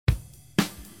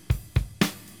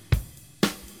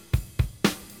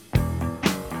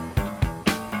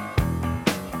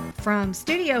From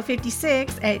Studio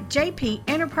 56 at JP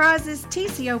Enterprises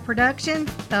TCO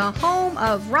Productions, the home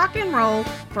of rock and roll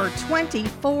for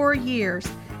 24 years.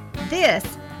 This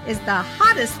is the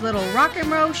hottest little rock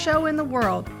and roll show in the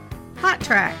world, Hot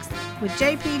Tracks with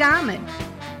JP Diamond,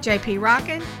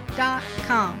 jprockin.com.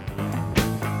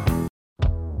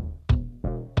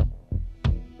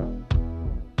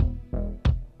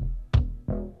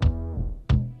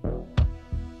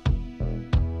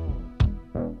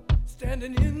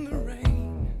 Standing in the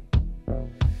rain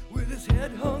with his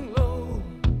head hung low,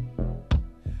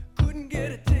 couldn't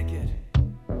get a ticket,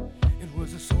 it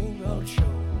was a sold-out show.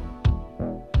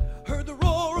 Heard the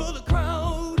roar of the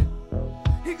crowd,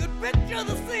 he could picture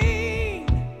the scene,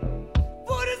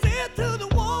 put his ear to the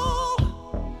wall,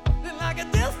 and like a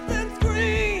distant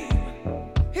scream,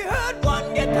 he heard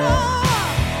one guitar.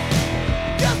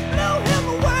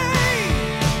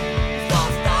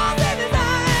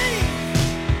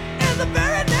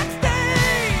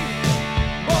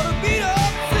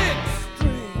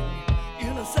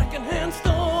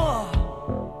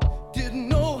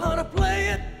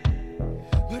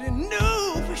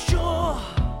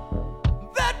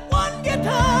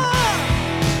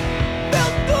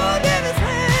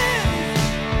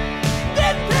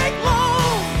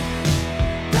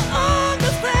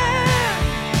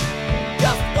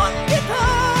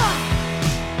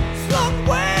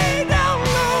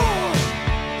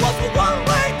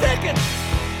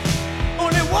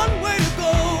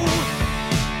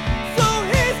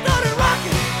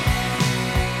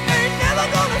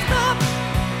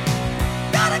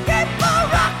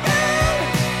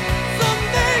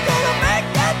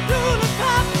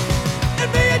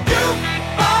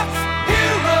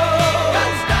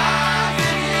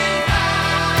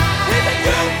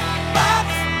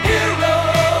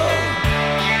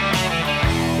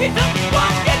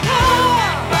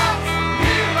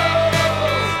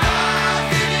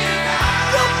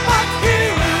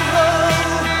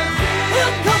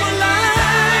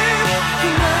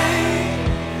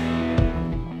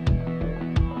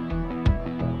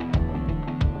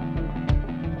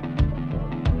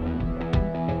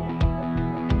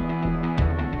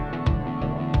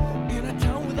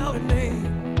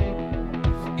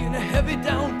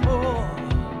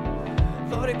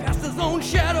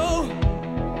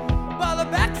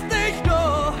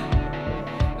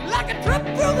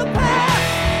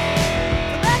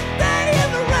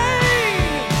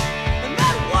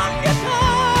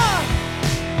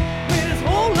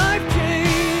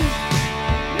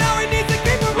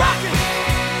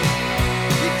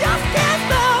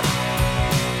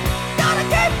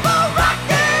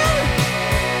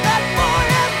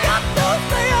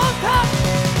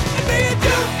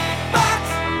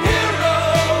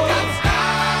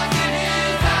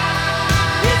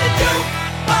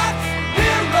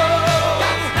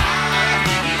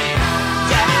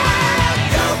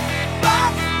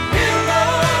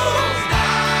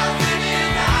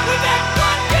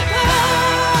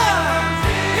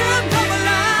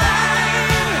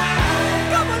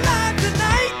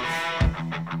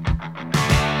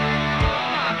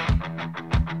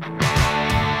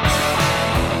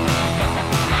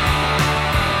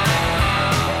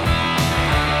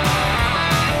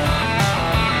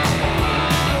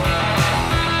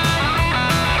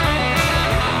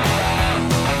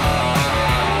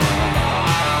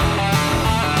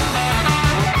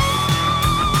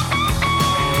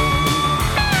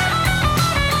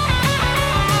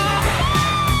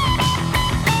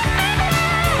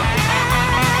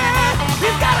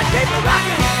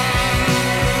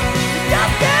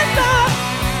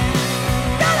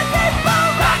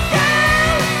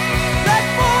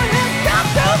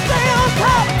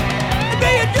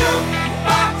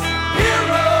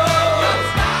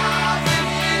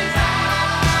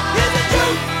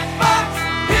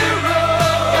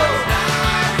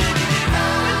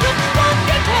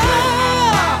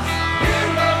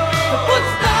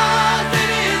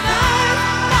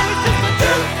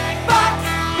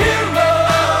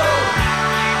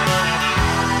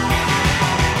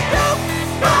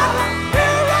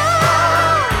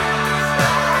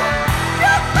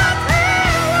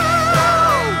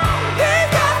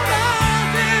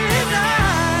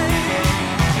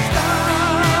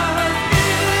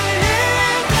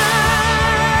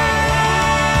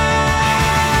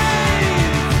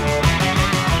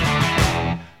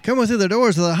 Coming through the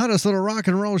doors of the hottest little rock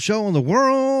and roll show in the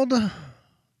world.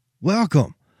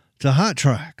 Welcome to Hot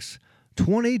Tracks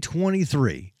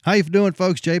 2023. How you doing,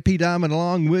 folks? JP Diamond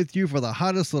along with you for the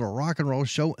hottest little rock and roll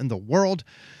show in the world.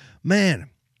 Man,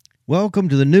 welcome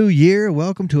to the new year.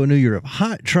 Welcome to a new year of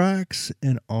Hot Tracks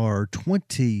in our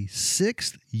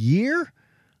 26th year.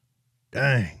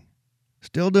 Dang,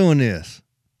 Still doing this.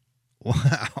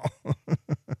 Wow.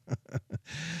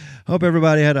 Hope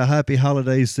everybody had a happy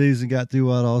holiday season, got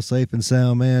through it all safe and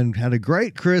sound, man. Had a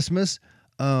great Christmas.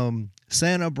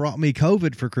 Santa brought me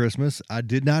COVID for Christmas. I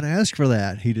did not ask for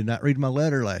that. He did not read my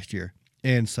letter last year.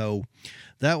 And so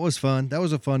that was fun. That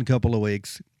was a fun couple of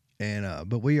weeks. And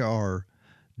but we are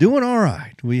doing all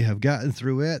right. We have gotten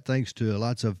through it thanks to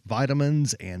lots of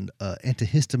vitamins and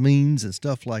antihistamines and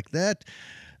stuff like that.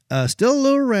 Still a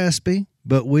little raspy,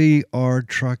 but we are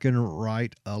trucking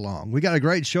right along. We got a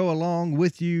great show along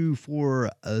with you for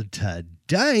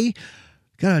today.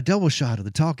 Got a double shot of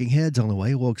the Talking Heads on the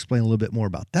way. We'll explain a little bit more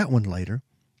about that one later.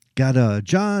 Got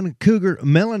John Cougar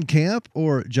Mellencamp,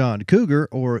 or John Cougar,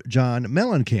 or John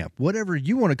Mellencamp, whatever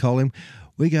you want to call him.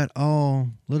 We got a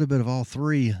little bit of all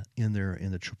three in there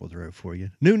in the triple throw for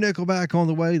you. New Nickelback on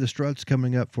the way. The Struts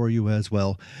coming up for you as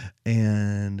well.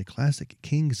 And the classic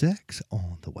King's X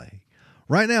on the way.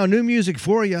 Right now, new music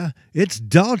for you. It's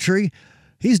Daltrey.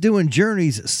 He's doing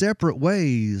Journey's Separate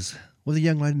Ways with a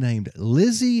young lady named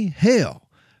Lizzie Hale.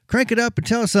 Crank it up and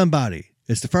tell somebody.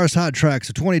 It's the first Hot Tracks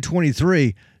of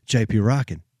 2023.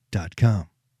 JPRockin.com.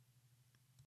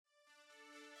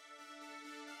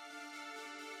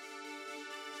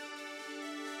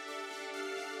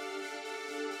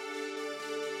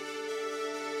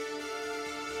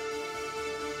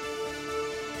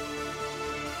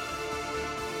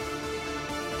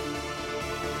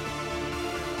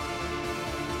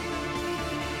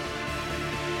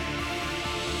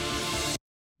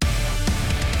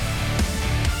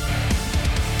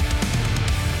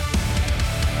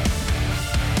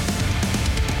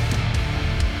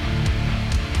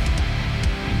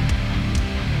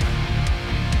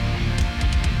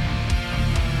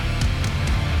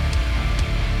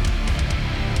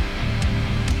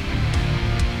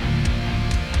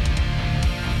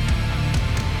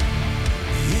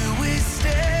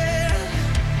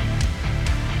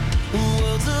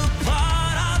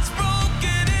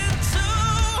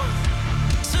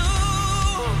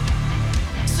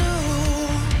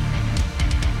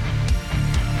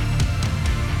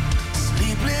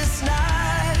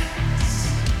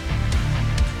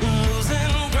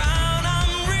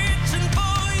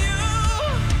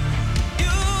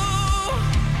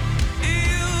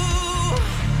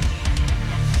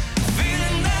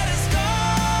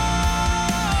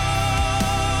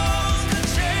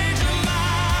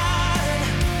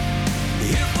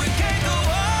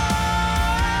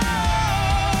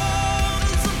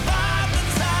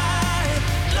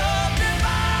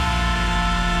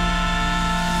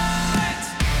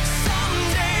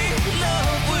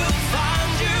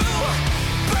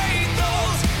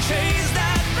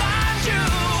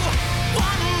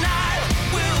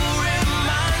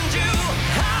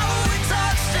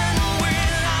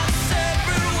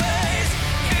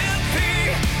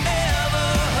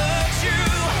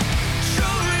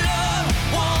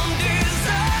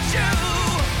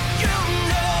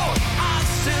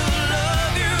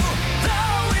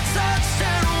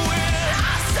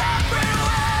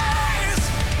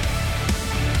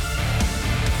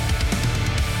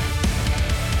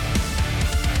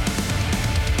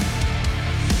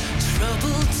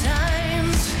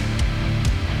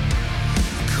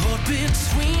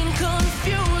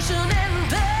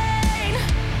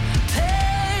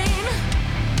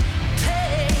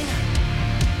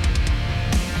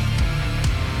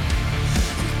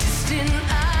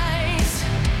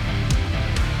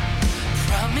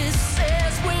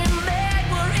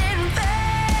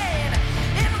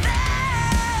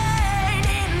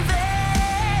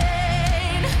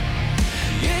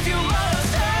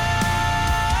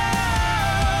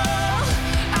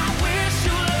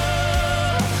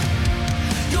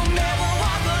 You'll never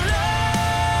walk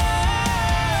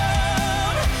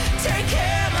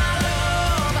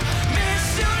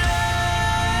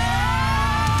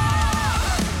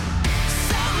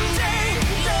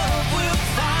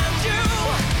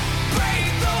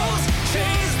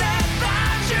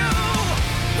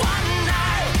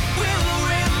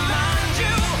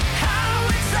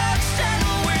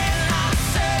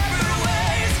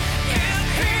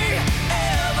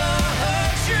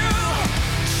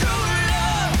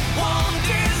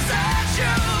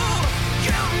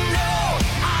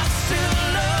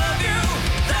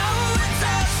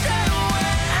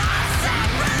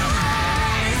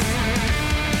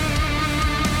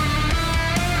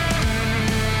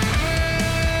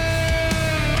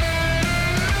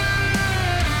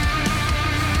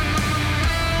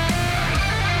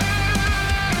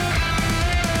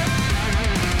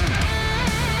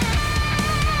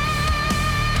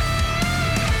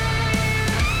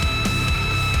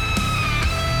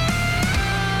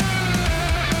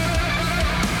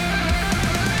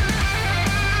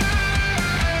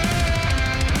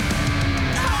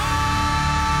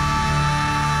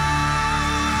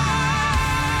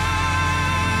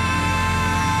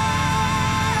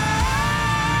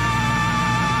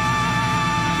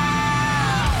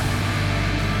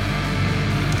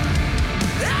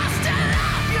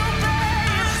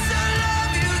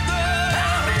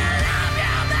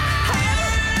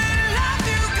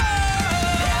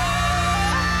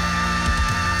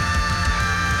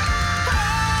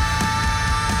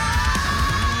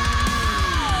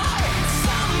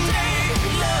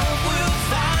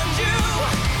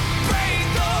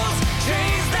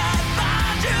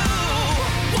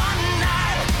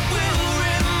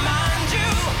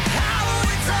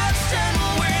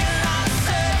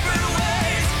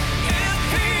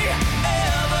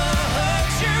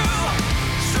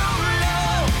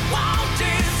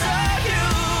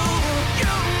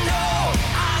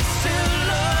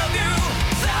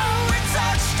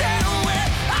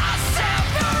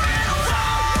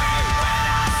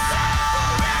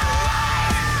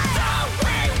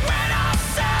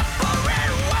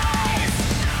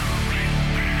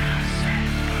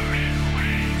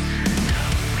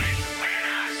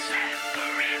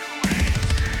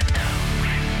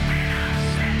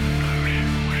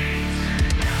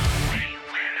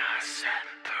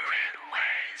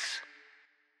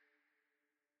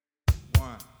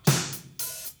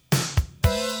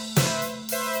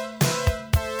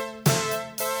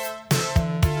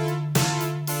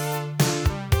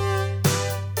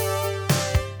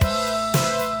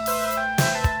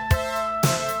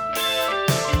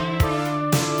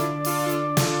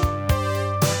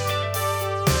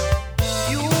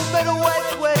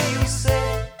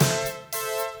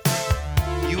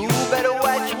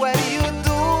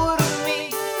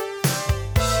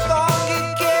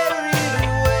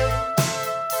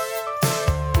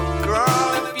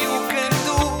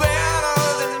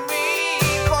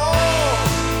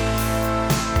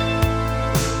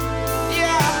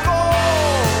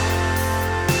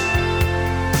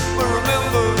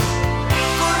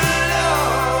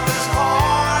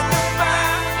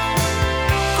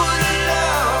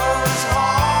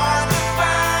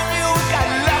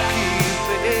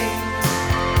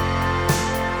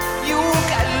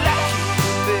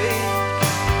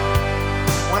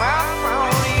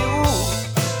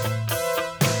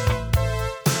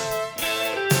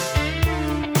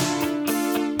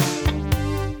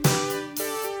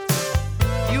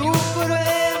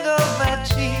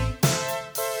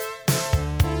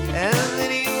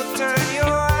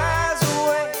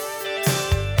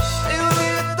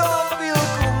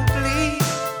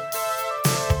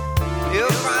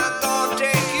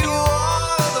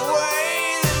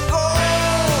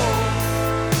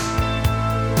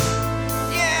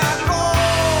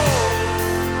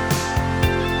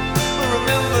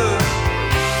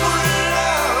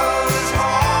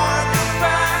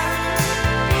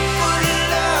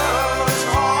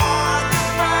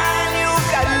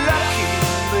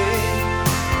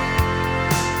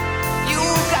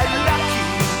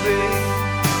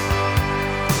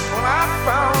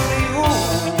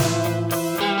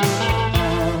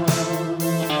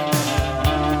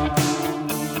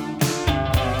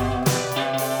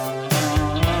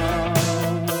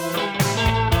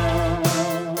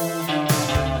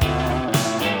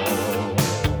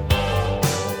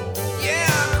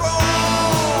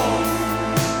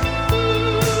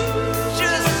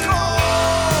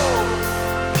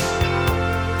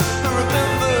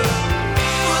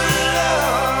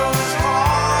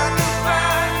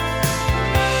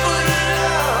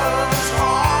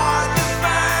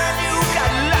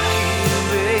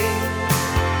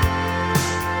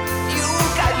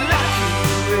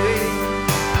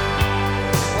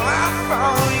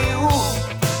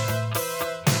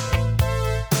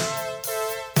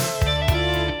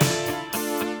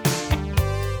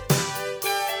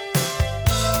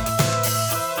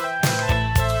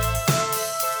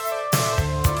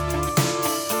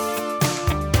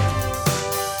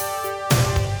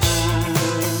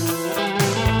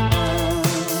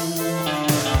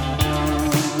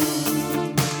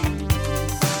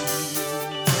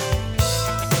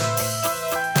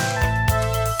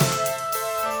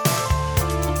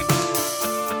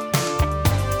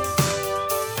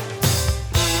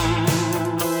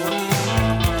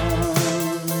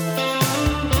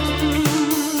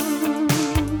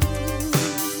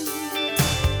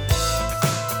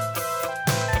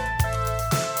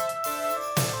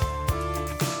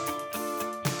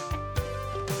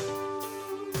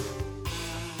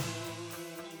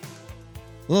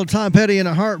Little Tom Petty and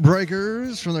the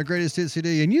Heartbreakers from their greatest hit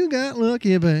CD. And you got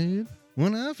lucky, babe,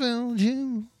 when I found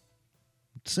you.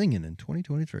 Singing in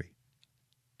 2023.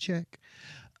 Check.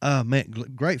 Man,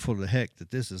 grateful to heck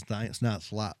that this is it's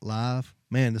not live.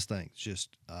 Man, this thing's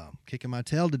just kicking my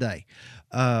tail today.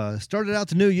 Started out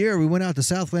the new year. We went out to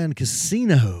Southland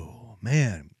Casino.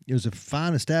 Man, it was a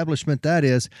fine establishment, that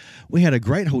is. We had a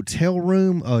great hotel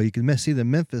room. You can see the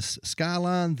Memphis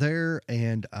skyline there,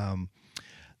 and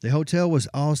the hotel was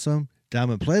awesome.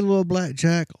 Diamond played a little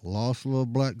blackjack, lost a little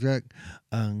blackjack.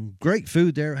 Great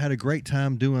food there. Had a great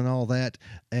time doing all that.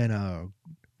 And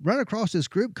run across this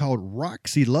group called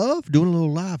Roxy Love, doing a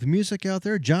little live music out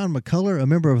there. John McCullough, a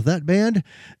member of that band,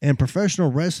 and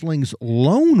professional wrestling's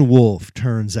Lone Wolf,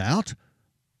 turns out.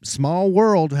 Small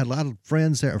world, had a lot of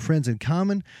friends there, friends in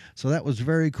common, so that was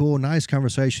very cool. Nice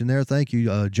conversation there. Thank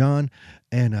you, John.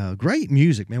 And great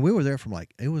music, man. We were there from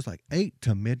it was 8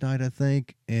 to midnight, I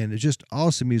think, and it's just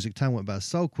awesome music. Time went by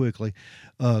so quickly.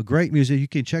 Great music. You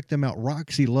can check them out,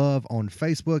 Roxy Love, on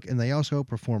Facebook, and they also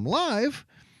perform live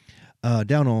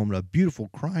down on a beautiful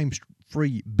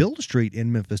crime-free Bill Street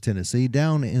in Memphis, Tennessee,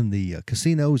 down in the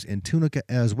casinos in Tunica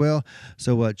as well.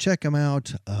 So check them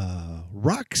out,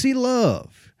 Roxy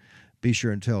Love. Be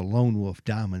sure and tell Lone Wolf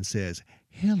Diamond says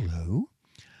hello.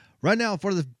 Right now,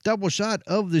 for the double shot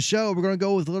of the show, we're going to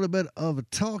go with a little bit of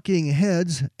Talking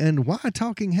Heads. And why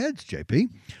Talking Heads,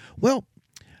 JP? Well,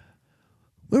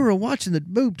 we were watching the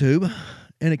boob tube,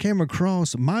 and it came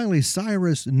across Miley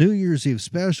Cyrus New Year's Eve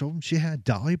special. She had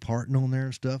Dolly Parton on there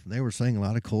and stuff, and they were singing a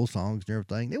lot of cool songs and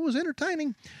everything. It was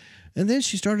entertaining. And then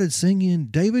she started singing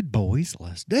David Bowie's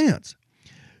Let's Dance.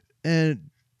 And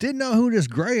didn't know who this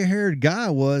gray-haired guy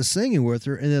was singing with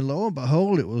her, and then lo and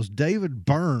behold, it was David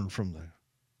Byrne from the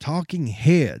Talking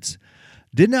Heads.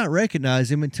 Did not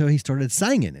recognize him until he started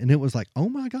singing, and it was like, oh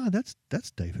my God, that's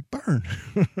David Byrne.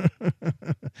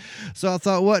 So I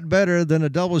thought, what better than a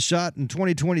double shot in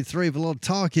 2023 of a little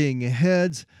Talking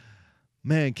Heads.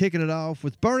 Man, kicking it off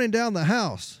with Burning Down the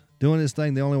House, doing this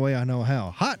thing the only way I know how.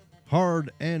 Hot,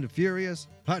 hard, and furious.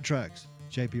 Hot Tracks,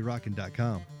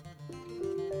 jprockin.com.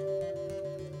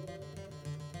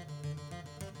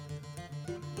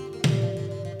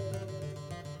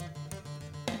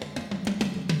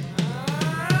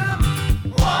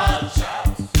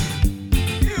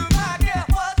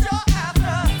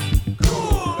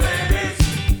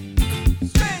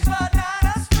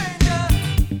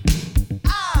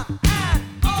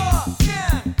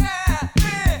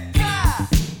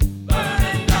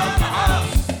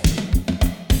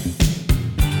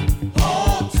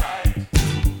 Hold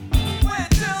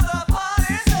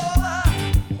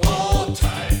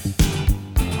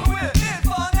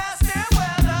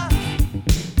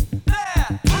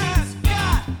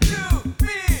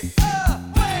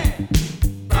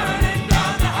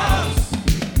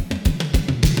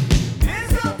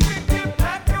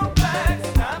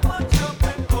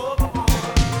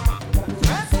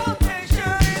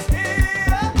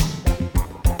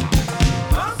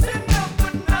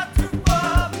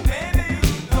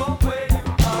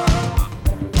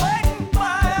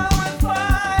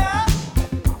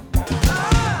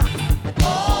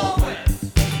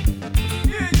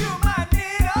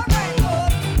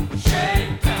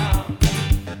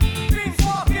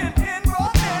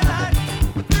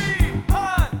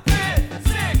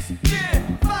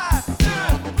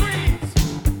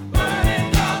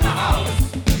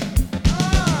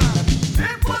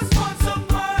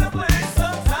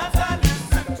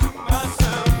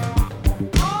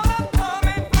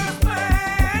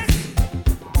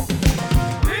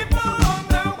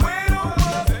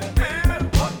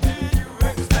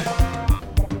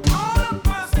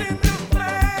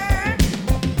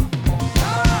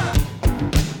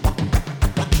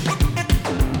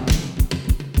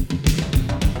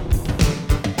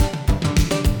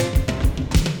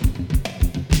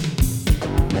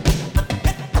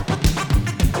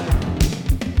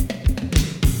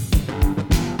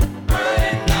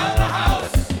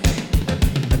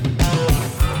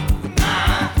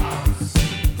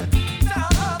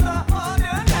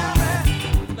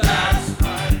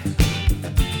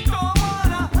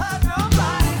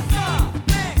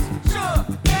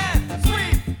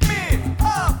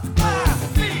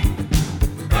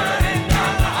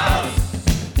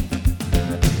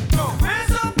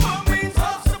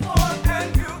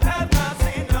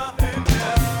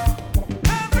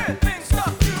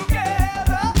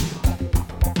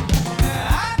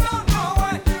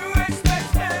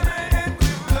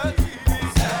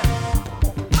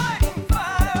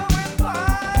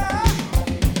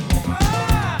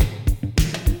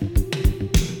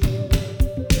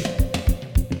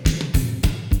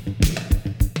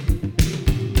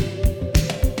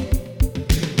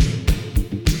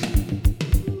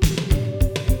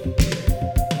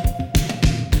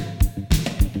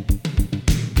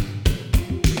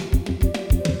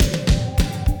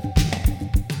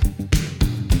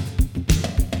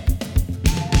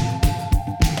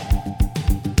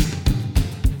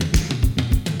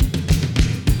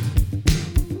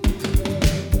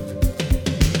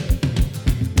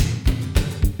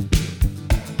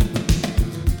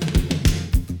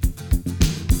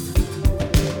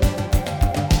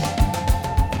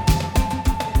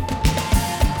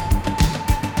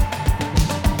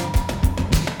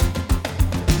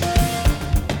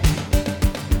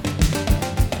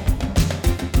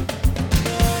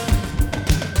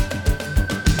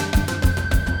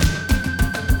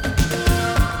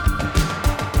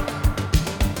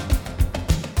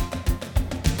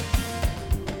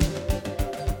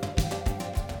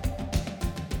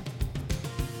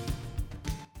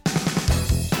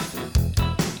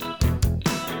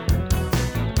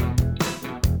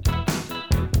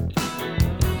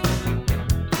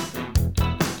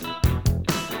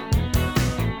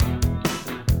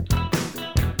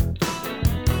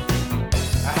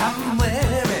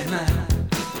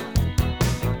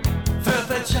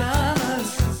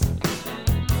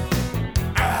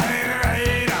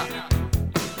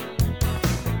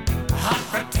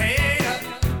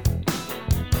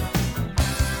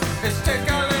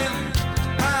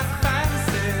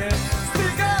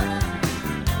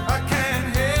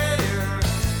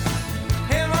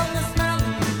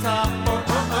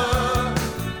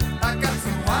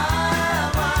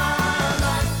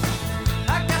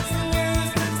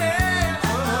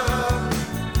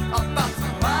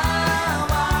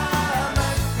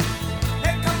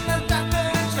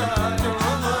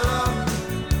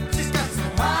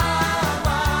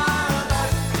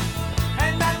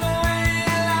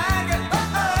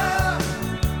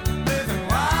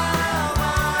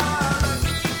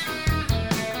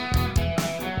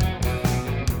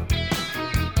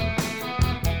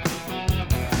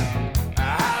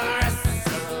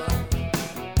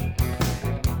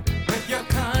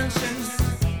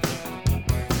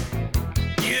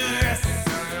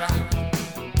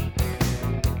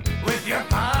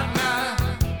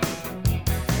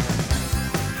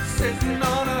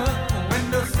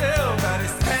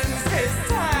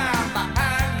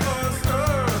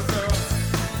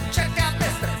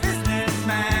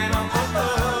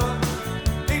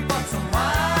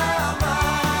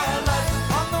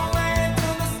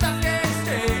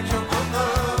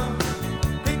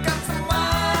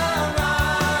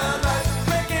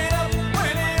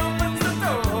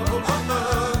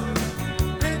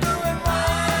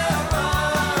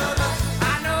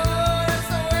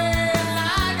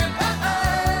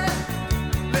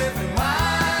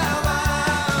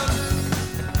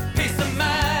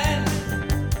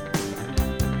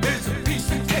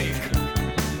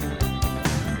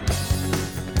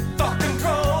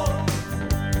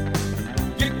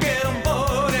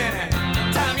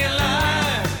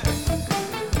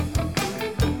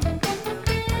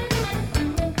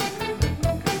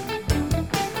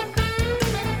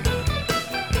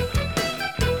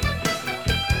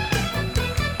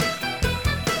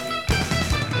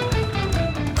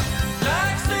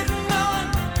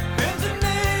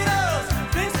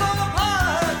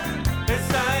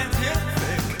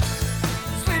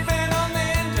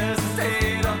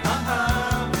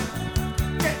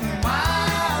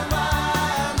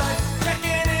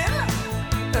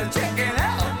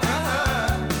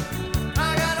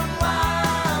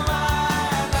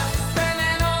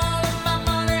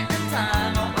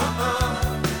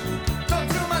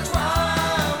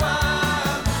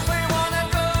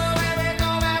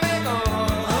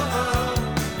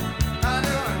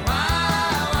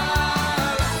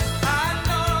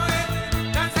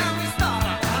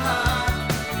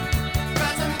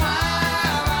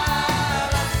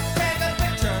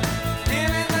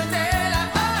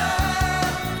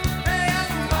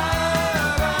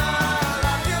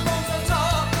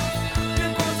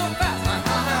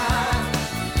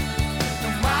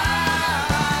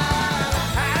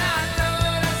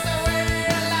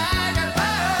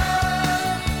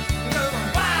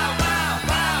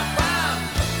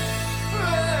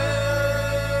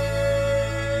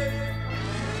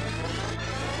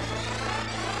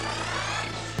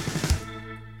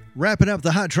Wrapping up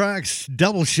the Hot Tracks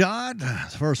double shot, the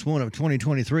first one of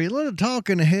 2023. A little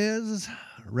talking heads.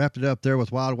 Wrapped it up there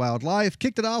with Wild Wild Life.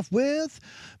 Kicked it off with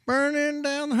Burning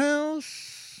Down the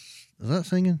House. Is that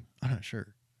singing? I'm not sure.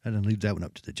 I didn't leave that one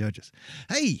up to the judges.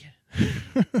 Hey,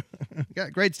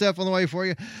 got great stuff on the way for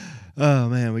you. Oh,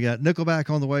 man, we got Nickelback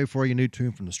on the way for you. New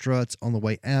tune from the Struts on the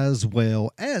way, as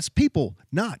well as people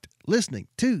not listening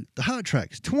to the Hot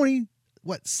Tracks.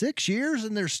 6 years,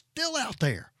 and they're still out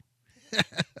there.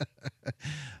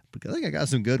 I think I got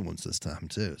some good ones this time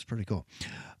too. It's pretty cool.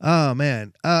 Oh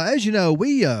man, as you know,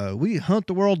 we hunt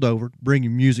the world over,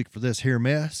 bringing music for this here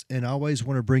mess, and I always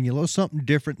want to bring you a little something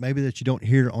different, maybe that you don't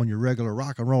hear on your regular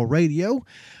rock and roll radio.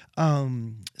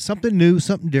 Something new,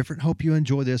 something different. Hope you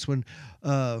enjoy this one.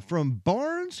 From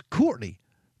Barnes Courtney,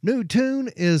 new tune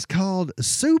is called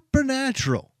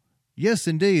Supernatural. Yes,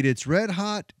 indeed, it's red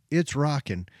hot. It's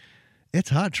rocking. It's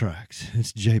Hot Tracks.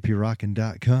 It's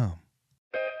jprockin.com.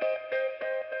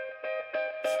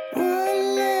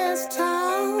 One last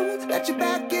time, let you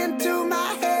back into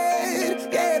my head.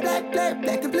 Yeah,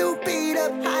 black and blue, beat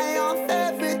up high off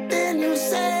everything you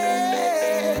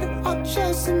said. I'll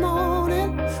chase the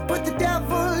morning, put the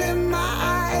devil in my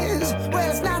eyes. Well,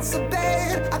 it's not so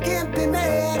bad, I can't be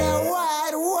mad at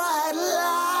white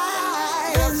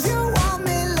lies. If you want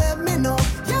me, let me know.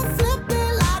 You're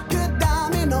flipping like a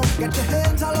domino. Got your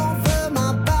hands all over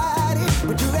my body,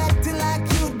 but you're acting like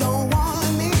you don't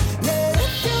want me. Yeah,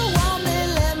 if you want me,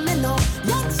 let me know.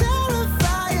 You're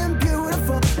terrifying,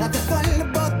 beautiful, like a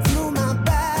thunderbolt through my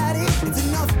body. It's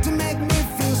enough to make me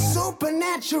feel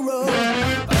supernatural.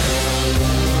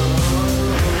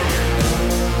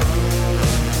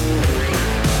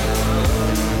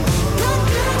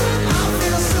 I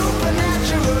feel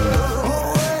supernatural.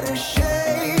 Oh, what a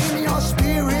shame your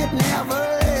spirit never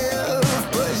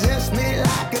left. Possess me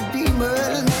like a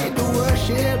demon, made to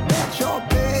worship at your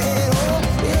bed. Oh,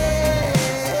 yeah,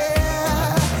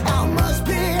 I must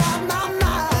be out my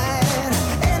mind.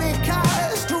 Any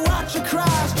cause to watch you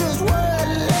cross, just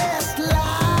wordless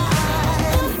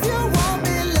lies. If you want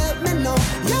me, let me know.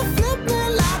 You're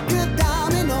flipping like a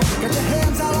domino. Got your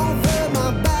hands all over my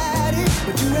body,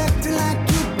 but you're acting like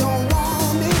you don't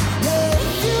want me. Yeah,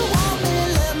 if you want me,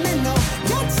 let me know.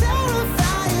 You're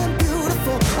terrifying,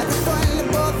 beautiful, like a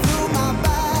thunderbolt through my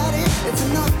body. It's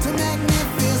enough to make me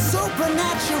feel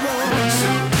supernatural.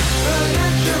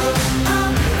 Supernatural,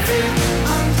 I feel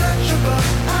untouchable.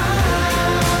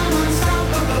 I'm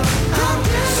unstoppable. I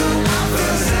feel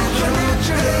supernatural.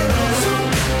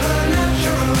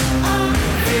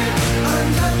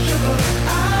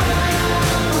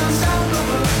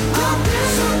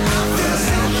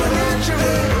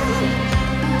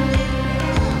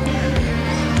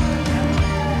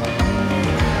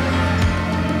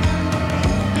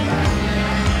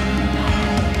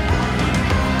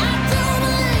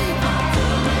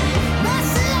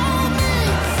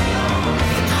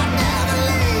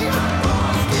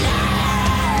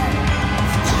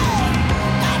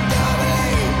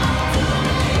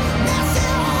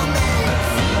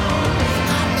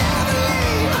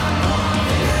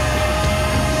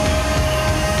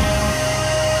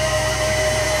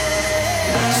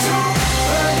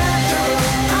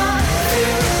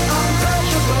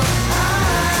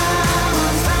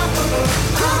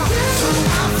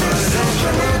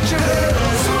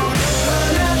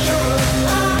 Supernatural,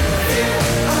 I feel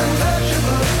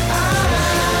untouchable.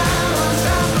 I'm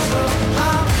unstoppable. I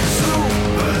feel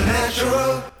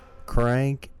supernatural.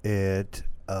 Crank it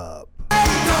up.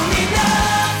 Don't need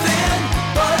nothing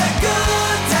but a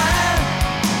good time.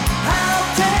 How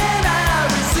can I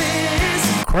resist?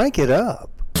 Crank it up.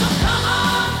 Come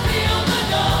on, feel the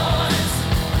noise.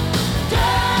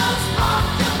 Girls, rock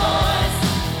your voice.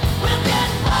 We'll get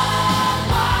wild,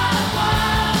 wild,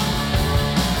 wild.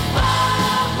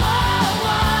 Wild, wild,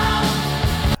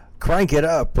 wild. Crank it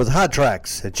up with Hot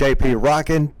Tracks at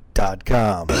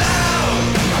jprockin.com.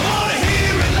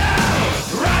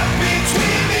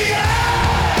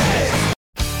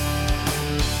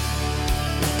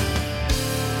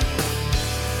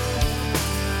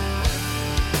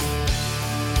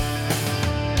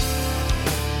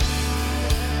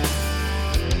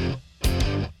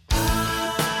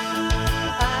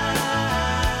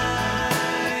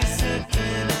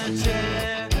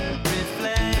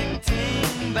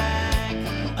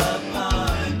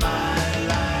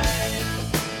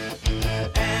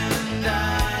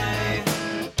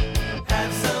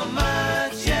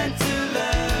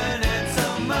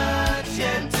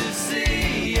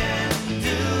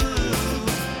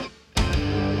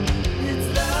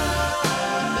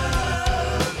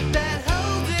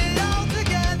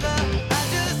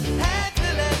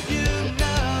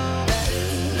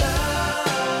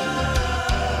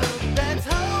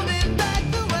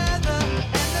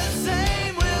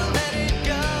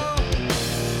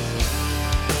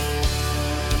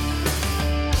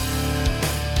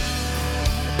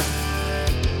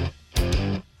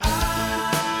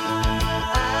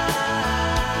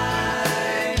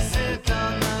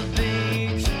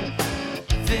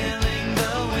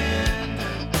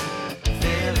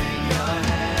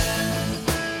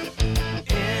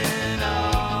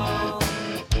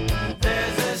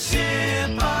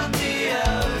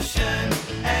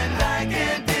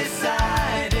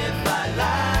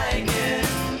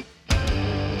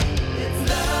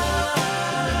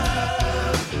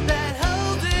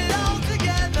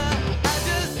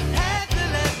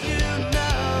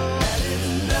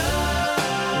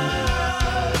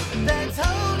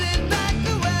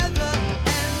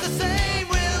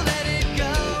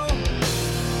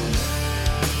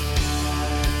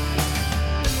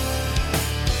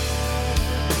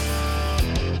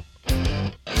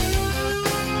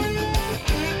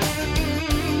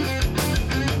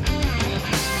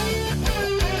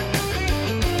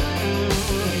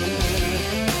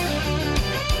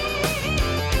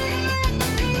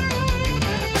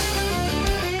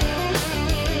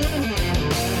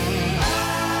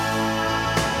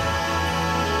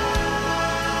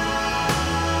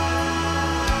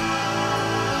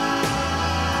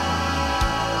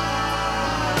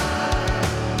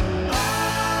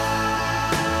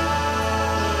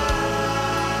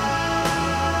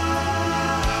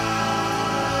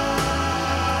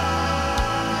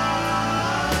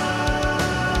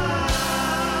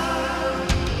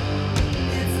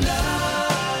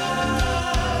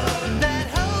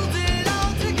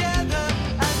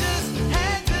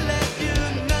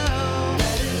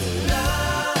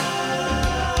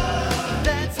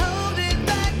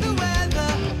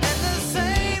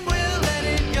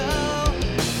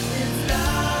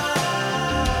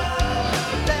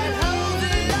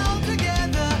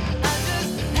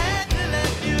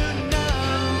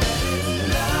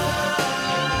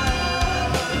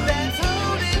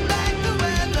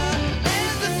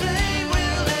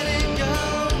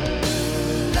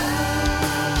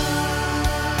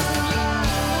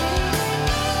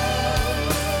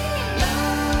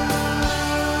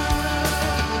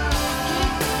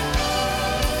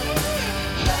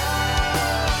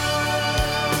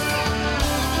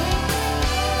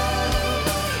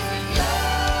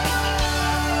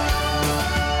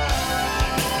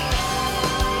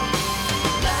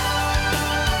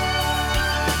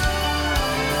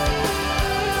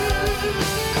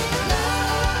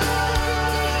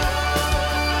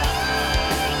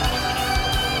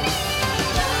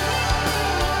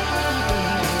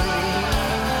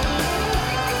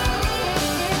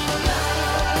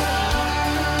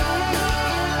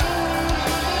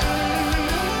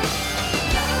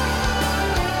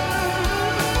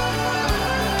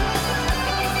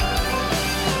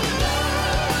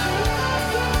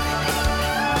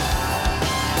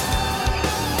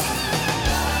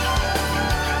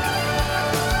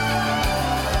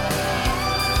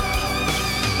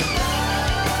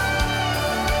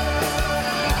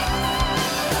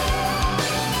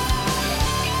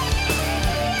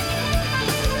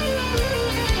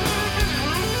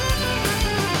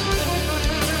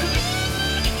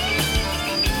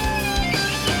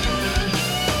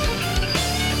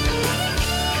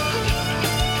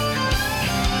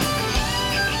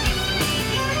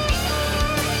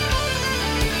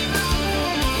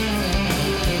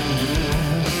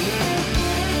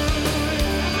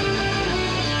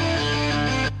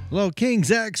 Hello, King's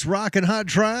X rockin' hot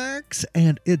tracks,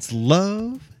 and it's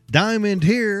Love Diamond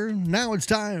here. Now it's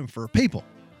time for people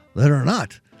that are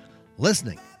not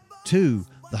listening to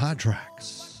the hot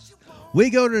tracks.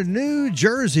 We go to New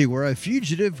Jersey, where a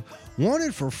fugitive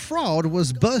wanted for fraud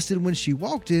was busted when she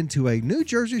walked into a New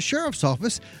Jersey sheriff's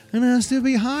office and asked to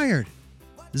be hired.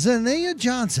 Zania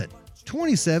Johnson,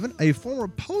 27, a former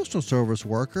postal service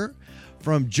worker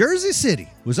from Jersey City,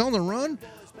 was on the run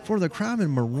for the crime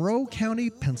in Monroe County,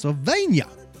 Pennsylvania,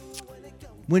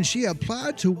 when she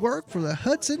applied to work for the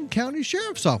Hudson County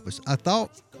Sheriff's Office. I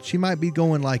thought she might be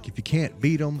going like, if you can't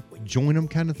beat them, join them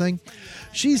kind of thing.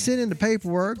 She sent in the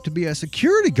paperwork to be a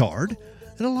security guard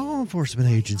at a law enforcement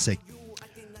agency.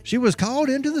 She was called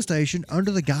into the station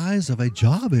under the guise of a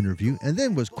job interview and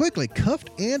then was quickly cuffed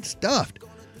and stuffed.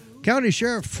 County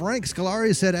Sheriff Frank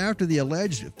Scolari said after the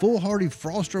alleged foolhardy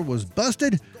fraudster was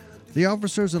busted, the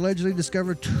officers allegedly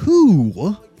discovered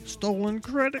 2 stolen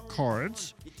credit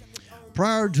cards.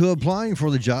 Prior to applying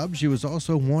for the job, she was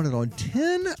also wanted on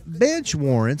 10 bench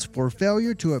warrants for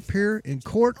failure to appear in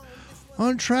court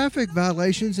on traffic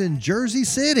violations in Jersey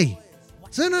City.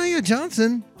 Zania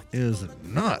Johnson is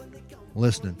not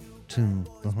listening to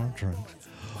the hot tracks.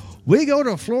 We go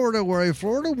to Florida, where a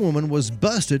Florida woman was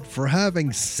busted for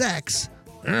having sex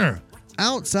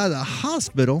outside the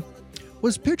hospital,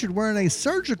 was pictured wearing a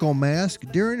surgical mask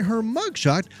during her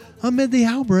mugshot amid the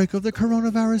outbreak of the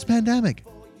coronavirus pandemic.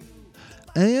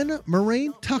 Anne Marie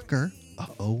Tucker,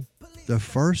 the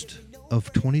first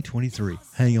of 2023.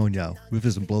 Hang on, y'all. We're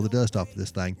just gonna blow the dust off of this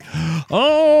thing.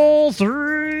 All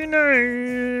 3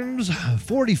 names.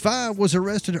 45 was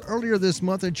arrested earlier this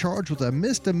month and charged with a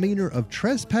misdemeanor of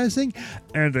trespassing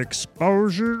and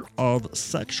exposure of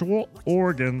sexual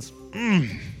organs.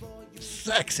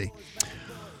 Sexy.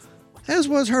 As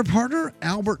was her partner,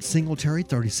 Albert Singletary,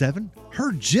 37.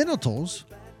 Her genitals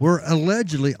were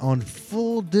allegedly on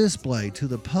full display to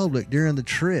the public during the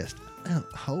tryst.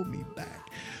 Hold me back.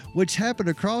 Which happened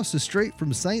across the street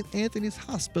from St. Anthony's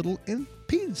Hospital in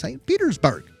St.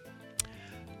 Petersburg.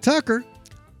 Tucker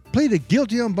pleaded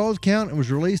guilty on both counts and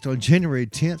was released on January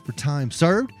 10th for time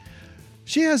served.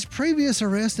 She has previous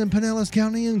arrests in Pinellas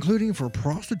County, including for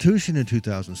prostitution in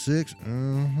 2006,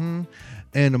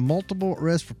 and multiple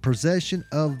arrests for possession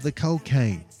of the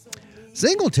cocaine.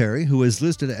 Singletary, who is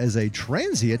listed as a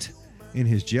transient in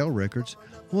his jail records,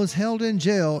 was held in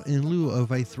jail in lieu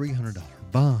of a $300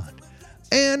 bond.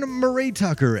 Anne Marie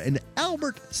Tucker and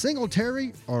Albert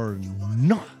Singletary are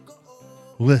not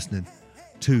listening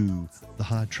to the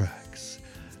hot tracks.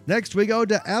 Next, we go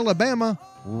to Alabama.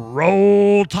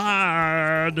 Roll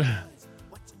Tide.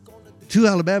 2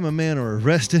 Alabama men are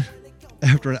arrested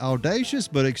after an audacious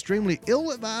but extremely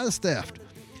ill-advised theft.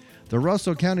 The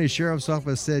Russell County Sheriff's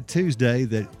Office said Tuesday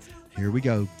that, here we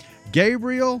go,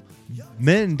 Gabriel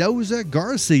Mendoza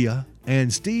Garcia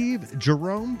and Steve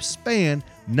Jerome Spann,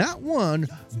 not 1,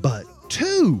 but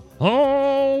 2,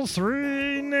 all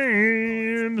 3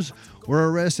 names,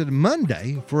 were arrested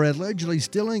Monday for allegedly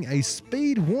stealing a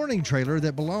speed warning trailer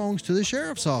that belongs to the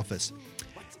sheriff's office.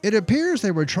 It appears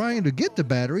they were trying to get the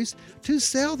batteries to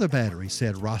sell the batteries,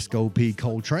 said Roscoe P.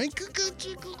 Coltrane.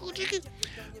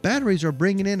 Batteries are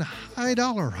bringing in high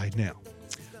dollar right now.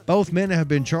 Both men have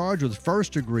been charged with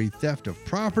first-degree theft of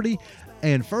property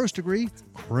and first-degree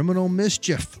criminal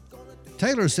mischief.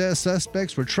 Taylor says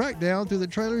suspects were tracked down through the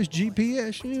trailer's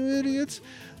GPS. You idiots.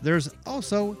 There's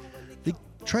also, the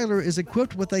trailer is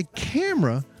equipped with a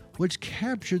camera which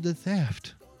captured the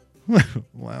theft.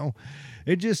 Wow.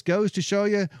 It just goes to show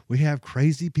you we have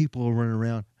crazy people running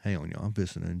around. Hang on, y'all. I'm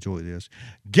fixing to enjoy this.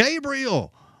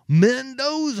 Gabriel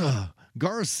Mendoza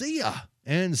Garcia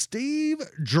and Steve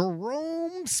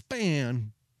Jerome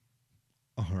Spann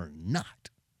are not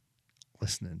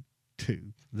listening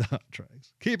to the hot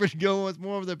tracks. Keep it going with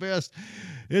more of the best.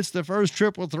 It's the first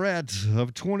triple threat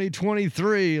of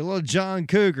 2023. A little John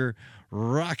Cougar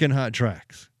rocking hot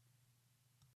tracks.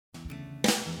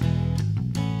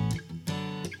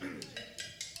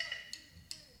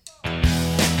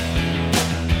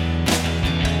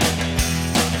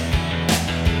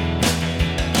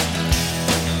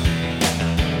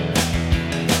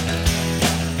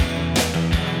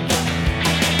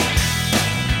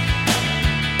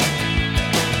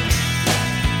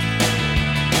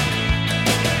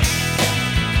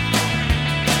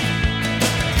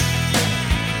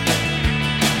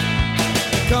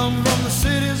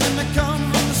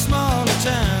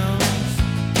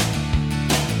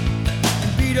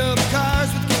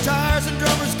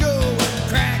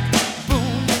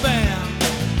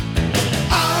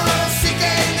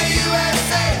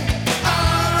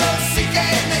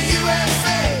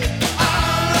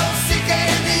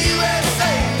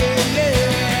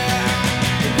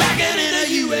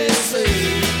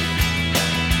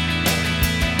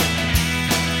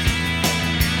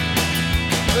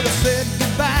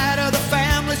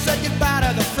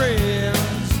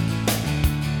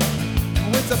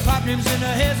 Dark dreams in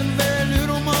their heads and very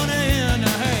little money in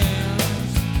their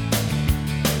hands.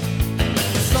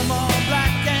 Some are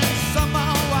black and some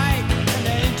are white, and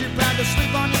they ain't too proud to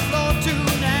sleep on your floor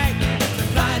tonight. The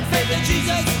blind faith in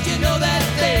Jesus, you know that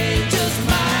they just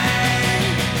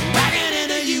might. Rockin' in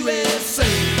the USA.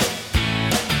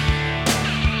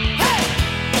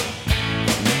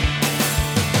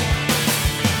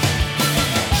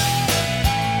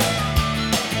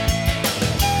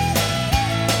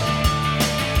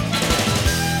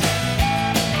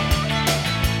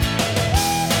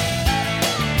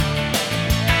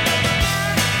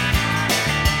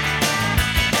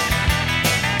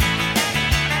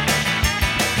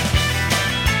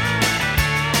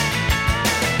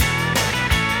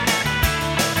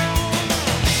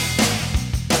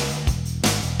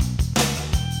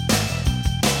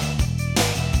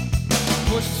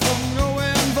 Voices from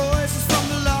nowhere and voices from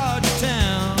the larger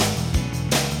town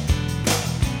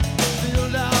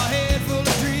filled our head full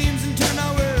of dreams and turned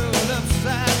our world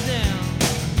upside down.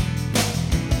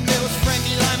 There was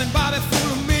Frankie Lyman, Bobby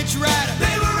Fuller, Mitch Ryder.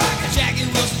 They were rockin'. Jackie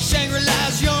Wilson,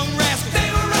 Shangri-La's Young Rascal. They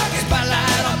were rockin'.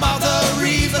 Spotlight on Martha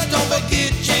Reeves. Let's don't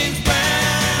forget James Brown.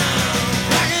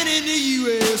 Rockin' in the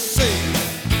USA.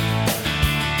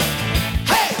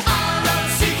 Hey!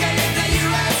 R-O-C-K in the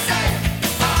USA.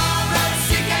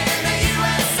 R-O-C-K in the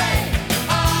USA.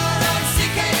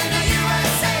 R-O-C-K in the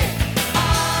USA.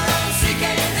 R-O-C-K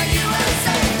in the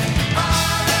USA.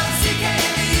 R-O-C-K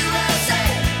in the USA.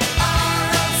 R-O-C-K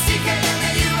in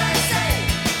the USA.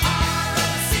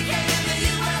 R-O-C-K in the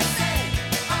USA.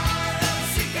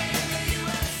 R-O-C-K in the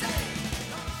USA.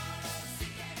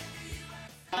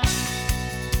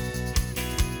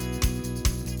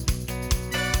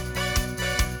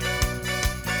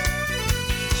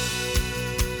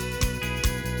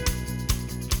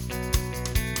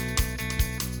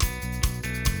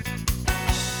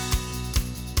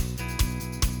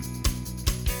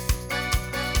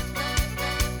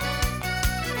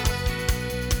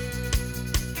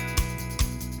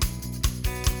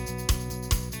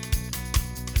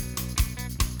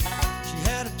 She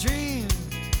had a dream,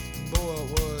 boy, it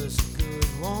was a good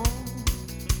one.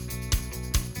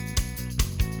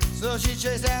 So she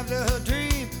chased after her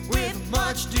dream with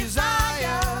much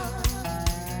desire.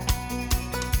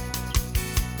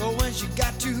 But when she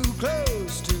got too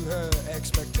close to her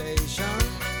expectations,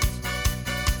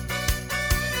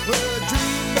 her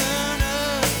dream burned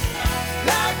up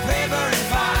like paper and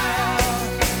fire.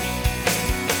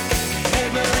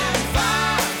 Paper and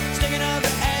fire, sticking up the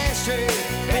ashtray.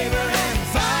 Paper and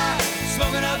fire,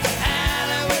 smoking up the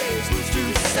alleyways. Who's to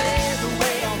say the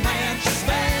way a man should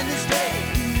spend his day?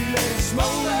 He let it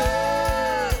smolder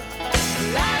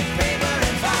like paper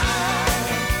and fire.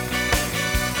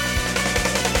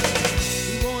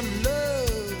 He wanted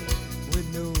love with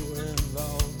no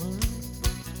involvement,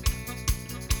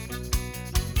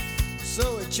 so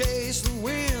he chased the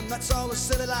wind. That's all the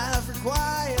city life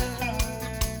required.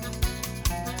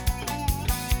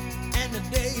 And the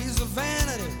days of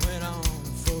vanity went on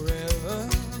forever.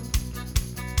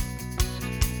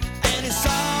 And he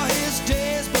saw his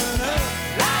days burn up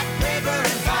like paper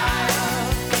and fire.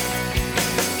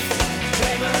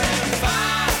 Paper and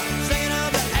fire, singing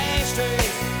up the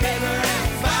ashtrays. Paper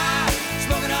and fire,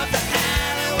 smoking up the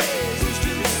alleyways. Who's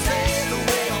to say the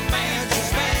way a man should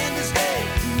spend his day?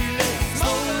 He let it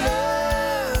smolder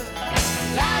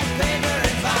like paper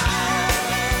and fire.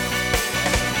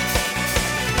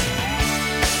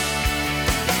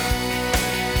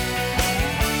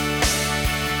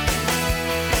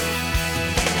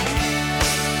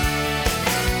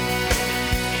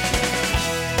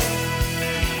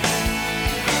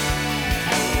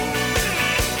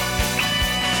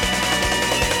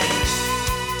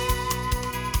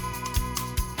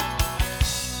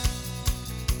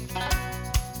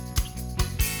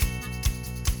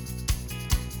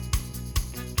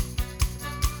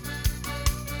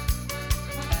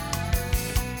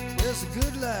 There's a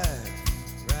good life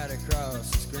right across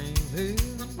the screen here,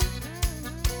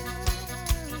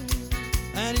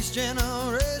 and each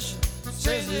generation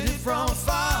says it from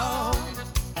afar.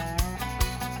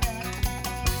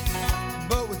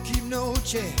 But we keep no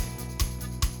check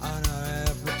on our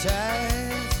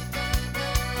appetites,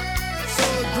 so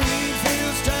the green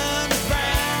fields turn to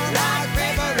brown like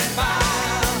paper and fire.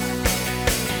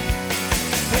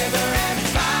 Paper and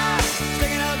fire,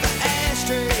 sticking up the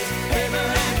ashtrays. Paper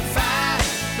and fire,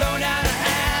 blowing down the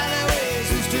alleyways.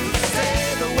 Who's to say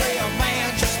the way a man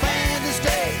should spend his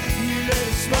day? You let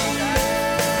it smolder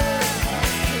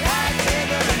like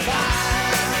paper and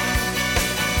fire.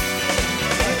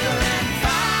 Paper and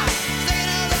fire,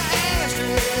 sticking up the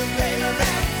ashtrays. Paper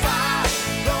and fire,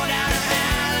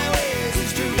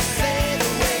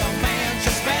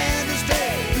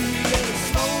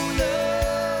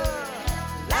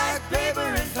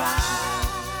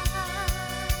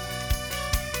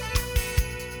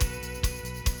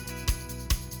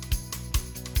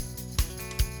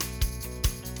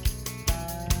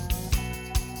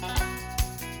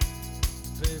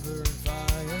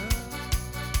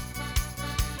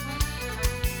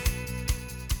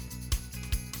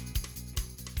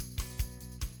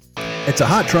 It's a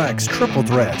Hot Tracks triple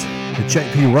threat at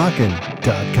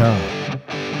jprockin.com.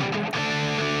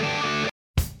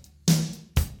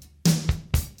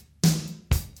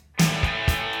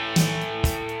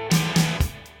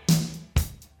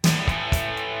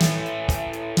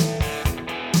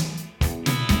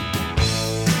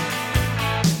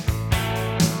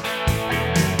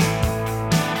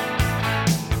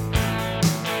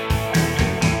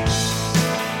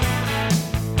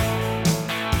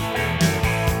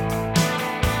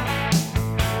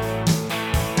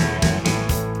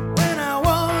 When I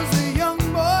was a young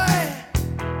boy,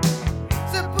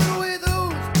 sipping with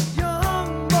those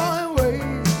young boy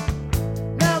ways.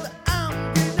 Now that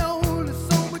I'm getting older,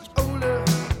 so much older,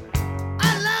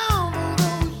 I long for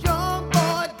those young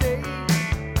boy days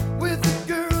with a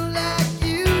girl like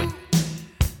you,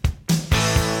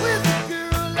 with a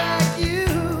girl like you.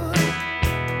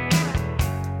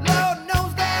 Lord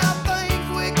knows there are things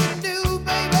we can do,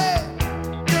 baby.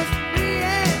 Just me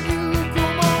and you,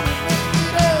 come on and make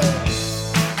it up.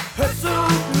 Hurt so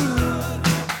good.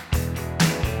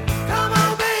 Come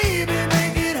on, baby,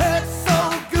 make it hurt so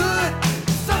good.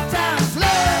 Sometimes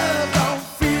love don't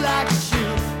feel like it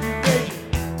should, baby.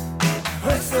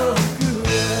 Hurt so good.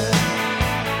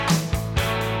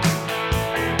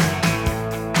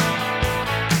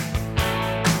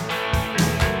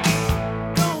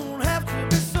 Don't have to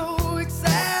be so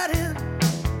exciting.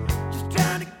 Just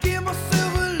trying to give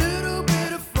myself a little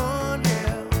bit of fun,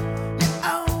 yeah. You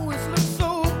always look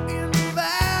so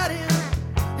inviting.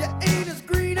 You ain't as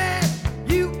green as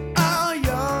you are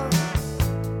young.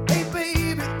 Hey,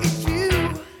 baby, it's you.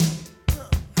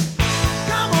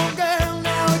 Come on, girl,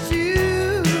 now it's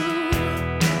you.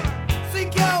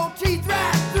 Sink your teeth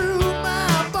right through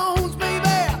my bones, baby.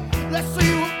 Let's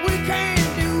see what we can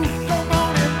do. Come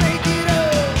on and make it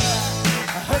up.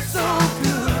 Hurt so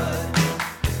good.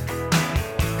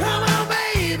 Come on,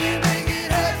 baby, make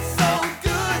it hurt so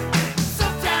good.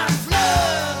 Sometimes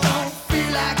love don't feel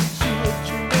like it should.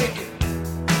 You make it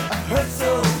hurt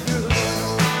so good.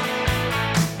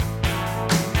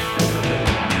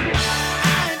 I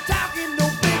ain't talking no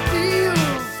big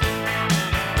deals.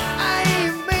 I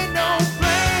ain't made no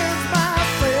plans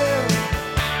myself.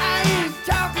 I ain't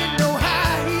talking no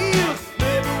high heels.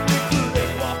 Maybe we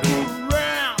could walk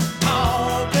around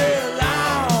all day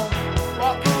long.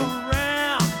 Walk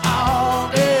around all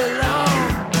day long.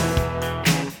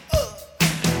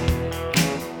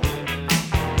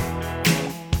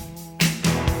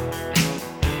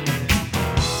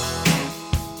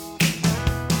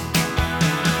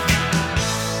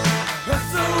 Hurt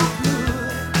so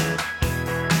good.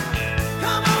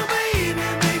 Come on, baby,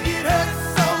 make it hurt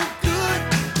so good.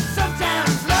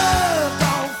 Sometimes love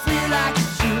don't feel like it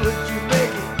should. You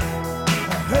make it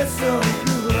hurt so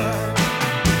good.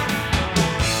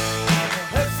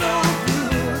 Hurt so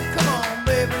good. Come on,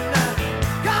 baby, now.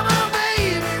 Come on,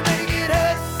 baby, make it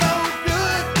hurt so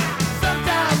good.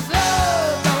 Sometimes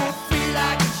love don't feel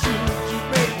like it should. You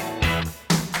make it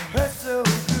hurt so good.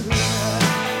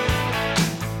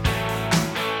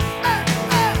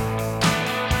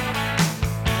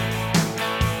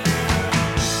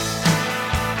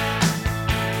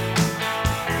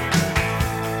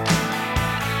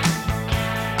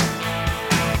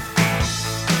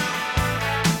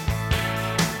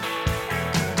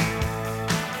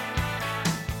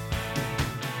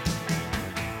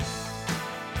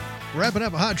 Wrapping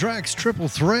up a Hot Tracks triple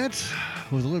threat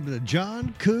with a little bit of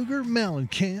John Cougar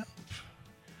Mellencamp.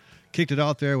 Kicked it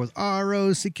off there with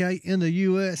R.O.C.K. in the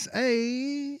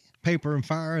USA, Paper and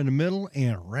Fire in the middle,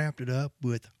 and wrapped it up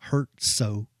with Hurt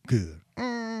So Good.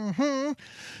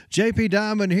 JP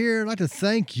Diamond here. I'd like to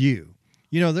thank you.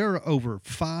 You know, there are over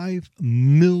 5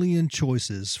 million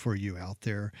choices for you out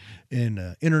there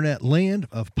in internet land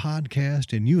of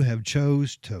podcast, and you have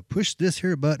chose to push this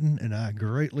here button, and I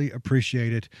greatly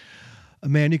appreciate it.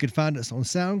 Man, you can find us on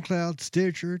SoundCloud,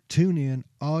 Stitcher, TuneIn,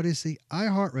 Odyssey,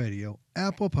 iHeartRadio,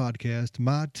 Apple Podcast,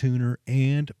 MyTuner,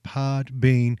 and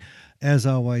Podbean. As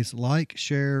always, like,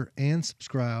 share, and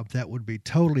subscribe. That would be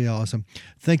totally awesome.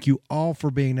 Thank you all for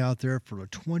being out there for the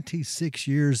 26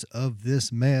 years of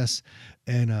this mess.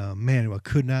 And man, I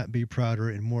could not be prouder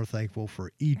and more thankful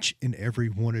for each and every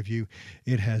one of you.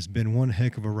 It has been one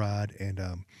heck of a ride, and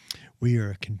we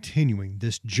are continuing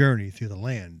this journey through the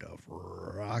land of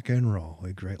rock and roll.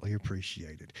 We greatly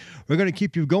appreciate it. We're going to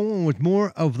keep you going with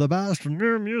more of the best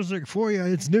new music for you.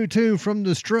 It's new tune from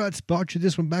the Struts. Bought you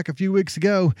this one back a few weeks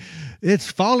ago.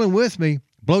 It's Falling With Me,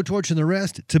 Blowtorch and the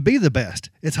rest to be the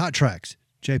best. It's Hot Tracks.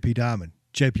 JP Diamond,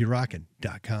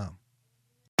 jprockin.com.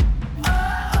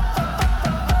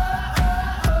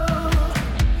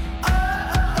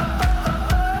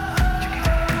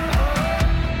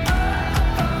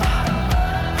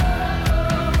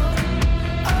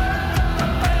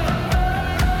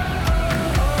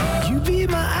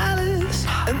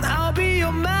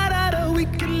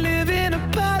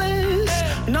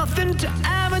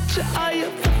 temperature? Are you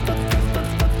falling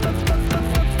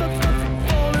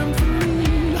for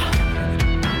me?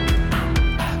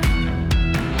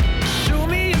 Show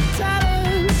me your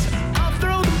talents. I'll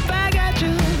throw them back at you.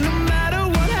 No matter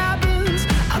what happens,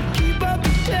 I'll keep up the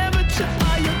temperature.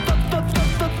 Are you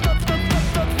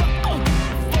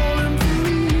falling for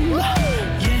me?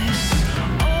 Yes.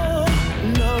 Oh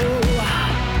no.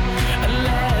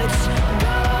 Let's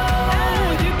go.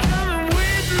 You coming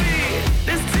with me?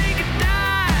 Let's take a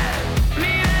dive.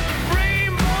 Meet at the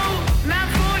Rainbow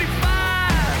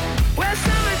 945. Where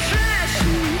summer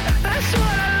trashy, that's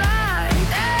what I like.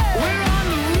 We're on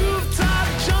the rooftop,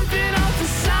 jumping off the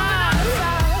side.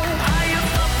 Are you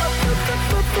falling with me?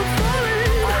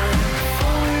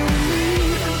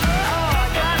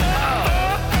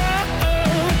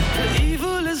 The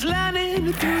evil is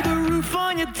landing through the roof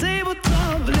on your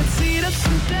tabletop. Let's eat up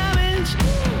some damage.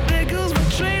 There goes my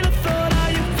train of thought.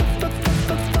 Are you falling with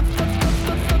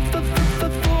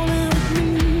me?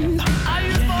 Are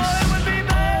you falling with me,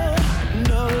 babe?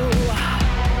 No.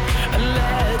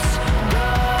 Let's go.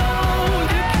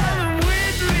 You coming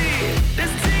with me?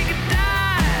 Let's take a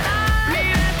dive.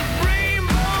 Meet at the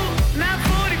Rainbow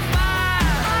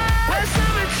 945. Where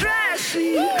summer trashy,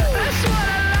 that's what I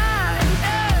like.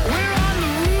 We're on the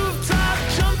rooftop,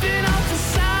 jumping off the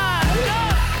side.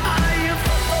 Are you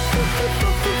falling for me?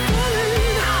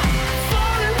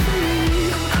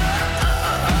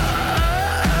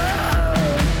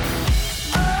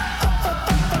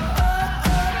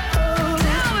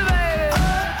 Tell me, baby.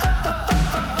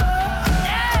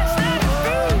 Yes, that's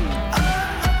true.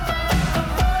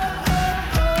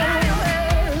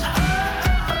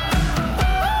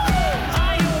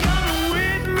 Are you coming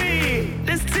with me?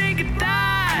 Let's take a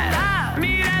dive.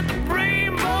 Meet at the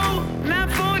Rainbow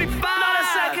 945. Not a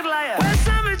second layer. Where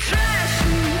summer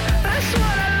trashy, that's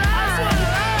what I like.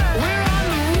 We're on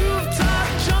the rooftop,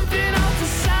 jumping off the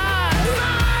side.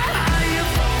 Are you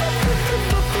falling for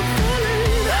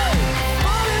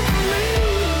me?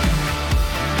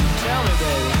 Tell me,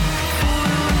 baby.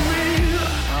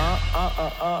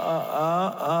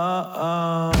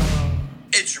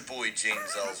 It's your boy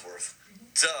James Ellsworth.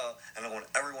 Duh. And I want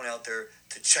everyone out there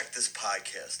to check this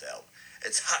podcast out.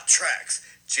 It's Hot Tracks,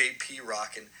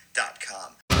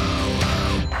 jprockin.com.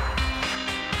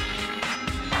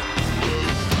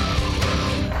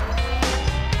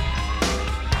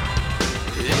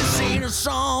 This ain't a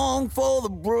song for the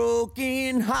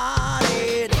broken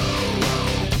hearted.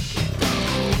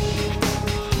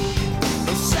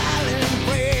 A silent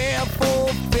prayer for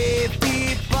faith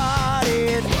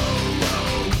departed.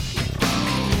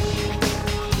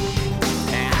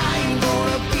 I ain't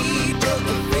gonna be just a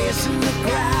face in the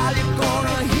crowd. You're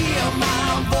gonna hear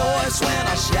my voice when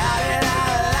I shout it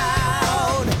out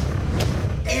loud.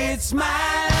 It's my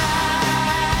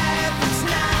life, it's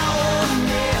now or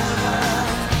never.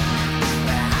 I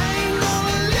ain't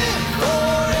gonna live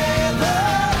forever.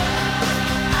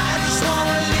 I just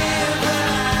wanna live when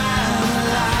I'm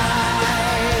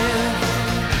alive.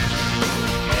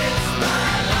 It's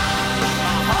my life.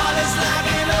 My heart is like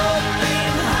an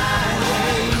open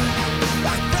highway.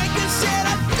 Like Franklin said, I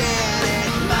did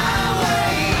it my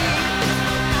way.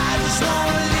 I just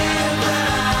wanna live when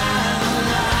I'm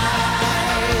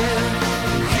alive.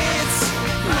 It's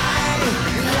my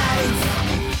life.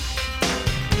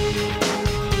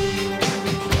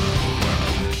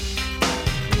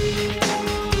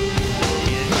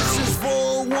 This is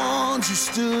for ones who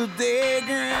stood their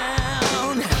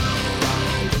ground.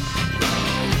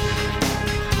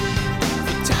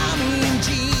 For Tommy and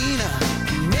Gina,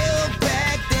 who never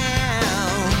back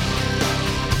down.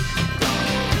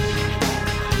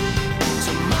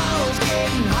 Tomorrow's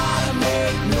getting harder,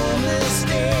 make no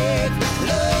mistake.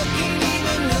 Looking,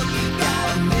 even look, you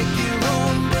gotta make your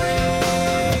own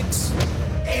breaks.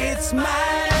 It's my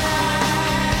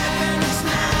life, and it's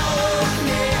now or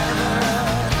never.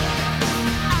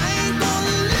 I ain't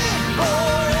gonna live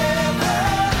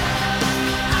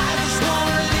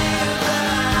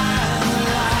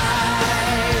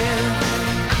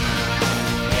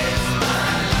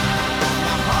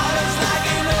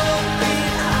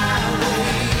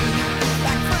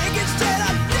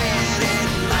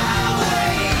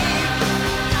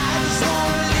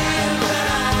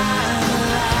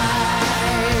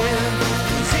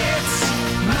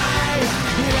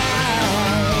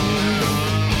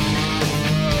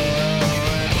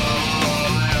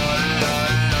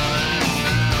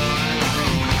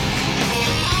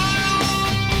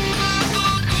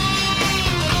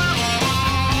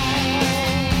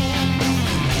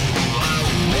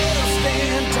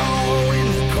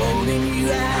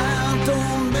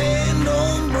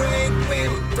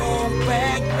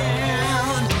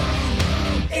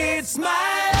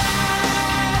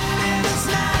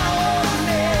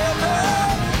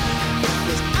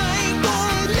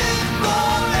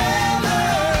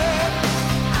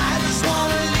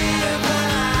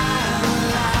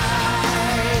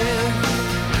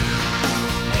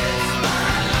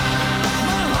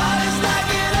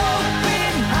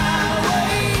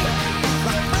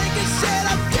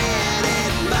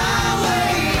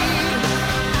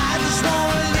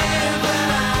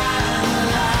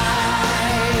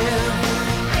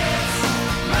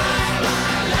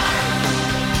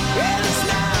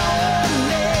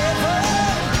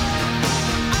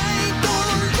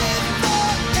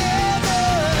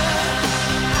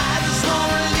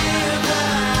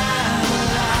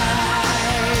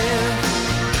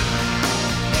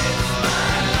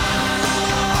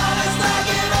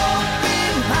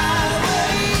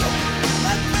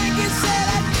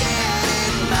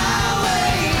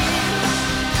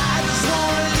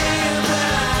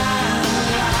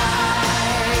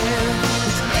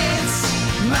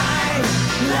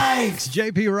Thanks,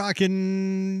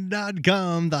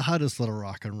 JPRockin.com, the hottest little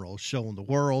rock and roll show in the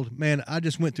world. Man, I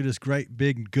just went through this great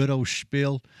big good old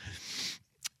spiel,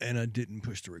 and I didn't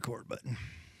push the record button.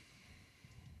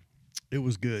 It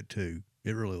was good, too.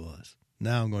 It really was.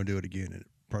 Now I'm going to do it again, and it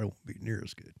probably won't be near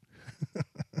as good.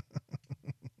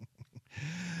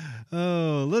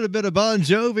 Oh, a little bit of Bon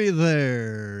Jovi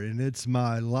there, and It's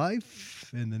My Life,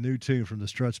 and the new tune from the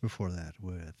Struts before that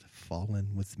with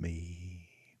Fallin' With Me.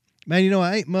 Man, you know,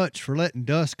 I ain't much for letting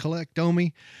dust collect on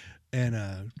me, and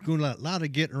doing a lot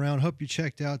of getting around. Hope you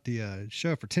checked out the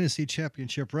show for Tennessee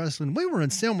Championship Wrestling. We were in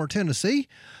Selmer, Tennessee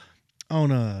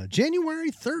on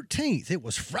January 13th. It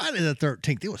was Friday the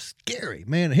 13th. It was scary.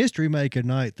 Man, a history-making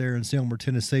night there in Selmer,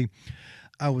 Tennessee.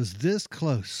 I was this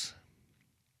close.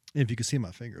 If you can see my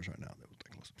fingers right now, that was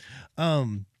that close.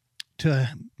 To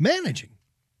managing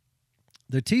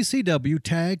the TCW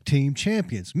Tag Team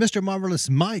Champions, Mr. Marvelous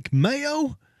Mike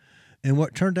Mayo, and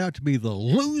what turned out to be the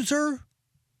loser,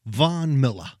 Von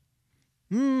Miller.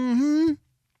 Von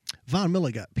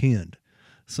Miller got pinned.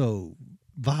 So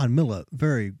Von Miller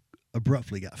very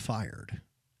abruptly got fired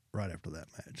right after that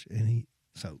match.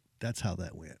 So that's how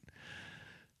that went.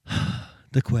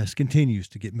 The quest continues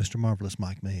to get Mr. Marvelous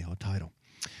Mike Mayo a title.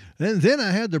 And then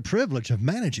I had the privilege of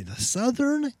managing the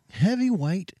Southern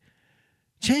Heavyweight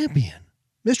Champion,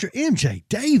 Mr. MJ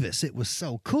Davis. It was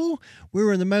so cool. We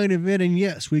were in the main event, and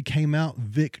yes, we came out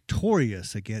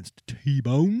victorious against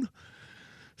T-Bone.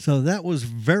 So that was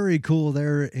very cool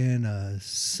there in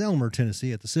Selmer,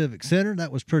 Tennessee at the Civic Center.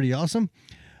 That was pretty awesome.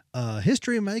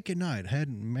 History-making night.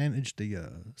 Hadn't managed the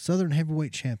Southern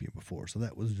Heavyweight Champion before, so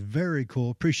that was very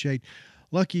cool. Appreciate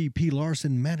Lucky P.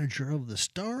 Larson, manager of the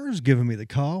Stars, giving me the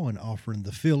call and offering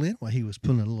the fill-in while he was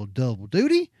pulling a little double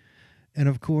duty. And,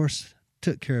 of course,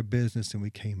 took care of business, and we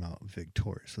came out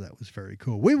victorious. So that was very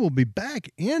cool. We will be back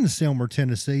in Selmer,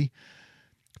 Tennessee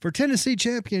for Tennessee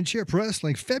Championship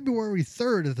Wrestling February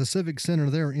 3rd at the Civic Center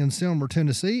there in Selmer,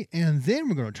 Tennessee. And then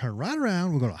we're going to turn right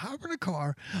around. We're going to hop in a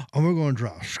car, and we're going to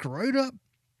drive straight up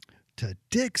to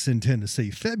Dixon,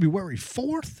 Tennessee, February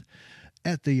 4th.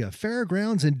 At the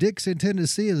Fairgrounds in Dixon,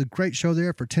 Tennessee. Is a great show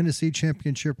there for Tennessee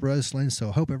Championship Wrestling, so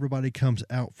I hope everybody comes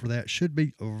out for that. Should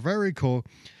be very cool.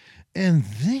 And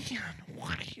then,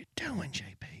 what are you doing,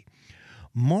 JP?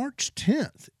 March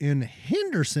 10th in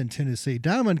Henderson, Tennessee.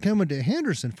 Diamond coming to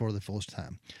Henderson for the first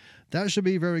time. That should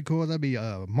be very cool. That'll be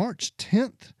March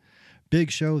 10th. Big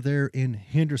show there in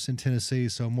Henderson, Tennessee.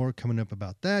 So more coming up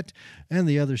about that and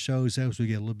the other shows as we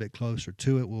get a little bit closer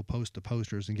to it. We'll post the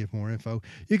posters and give more info.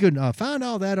 You can find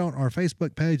all that on our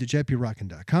Facebook page at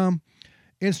jprockin.com.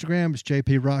 Instagram is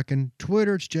jprockin.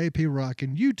 Twitter it's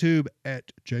jprockin. YouTube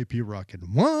at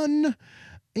jprockin1.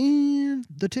 And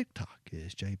the TikTok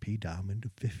is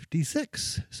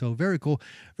jpdiamond56. So very cool.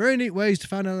 Very neat ways to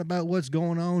find out about what's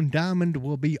going on. Diamond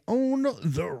will be on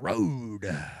the road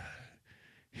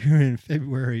here in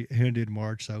February and in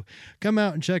March. So come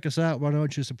out and check us out. Why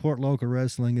don't you support local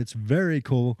wrestling? It's very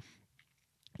cool.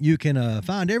 You can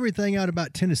find everything out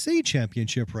about Tennessee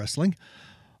Championship Wrestling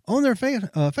on their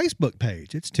Facebook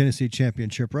page. It's Tennessee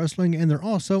Championship Wrestling, and they're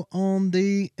also on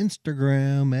the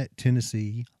Instagram at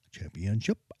Tennessee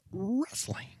Championship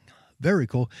Wrestling. Very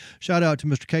cool. Shout out to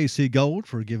Mr. KC Gold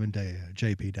for giving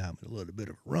JP Diamond a little bit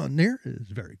of a run there. It's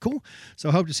very cool.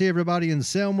 So hope to see everybody in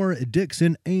Selmer,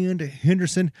 Dixon, and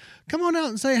Henderson. Come on out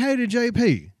and say hey to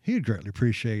JP. He'd greatly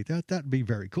appreciate that. That'd be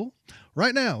very cool.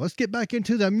 Right now, let's get back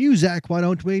into the music. Why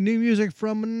don't we? New music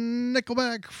from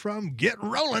Nickelback from Get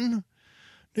Rollin'.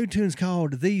 New tune's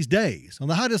called These Days. On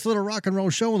the hottest little rock and roll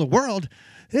show in the world,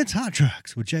 it's Hot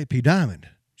Tracks with JP Diamond.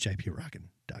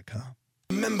 jprockin.com.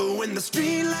 Remember when the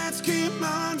streetlights came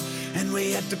on and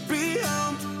we had to be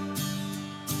home?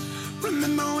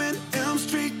 Remember when Elm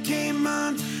Street came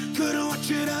on, couldn't watch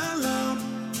it alone?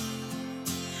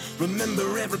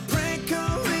 Remember every prank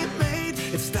call we made,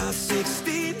 it Star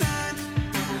 69.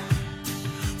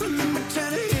 Remember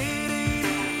trying to hit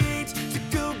 88 to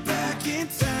go back in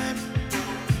time.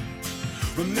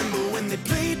 Remember when they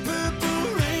played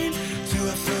Purple Rain to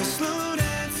our first slow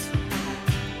dance?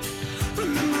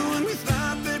 Remember when we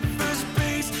thought that first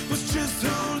base was just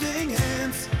holding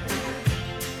hands?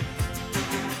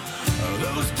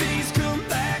 Those days come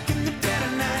back in the dead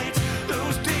of night.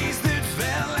 Those days that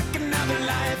felt like another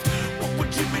life. What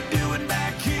would you be doing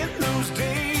back in those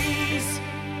days?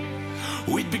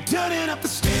 We'd be turning up the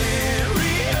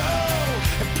stereo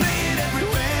and playing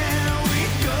everywhere we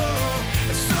go.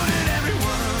 And so did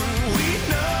everyone we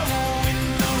know in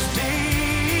those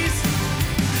days.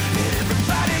 And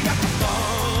everybody got to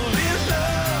fall in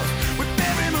love with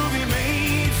every movie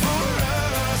made for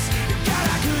us. God,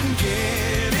 I couldn't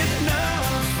get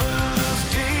enough of those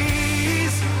days.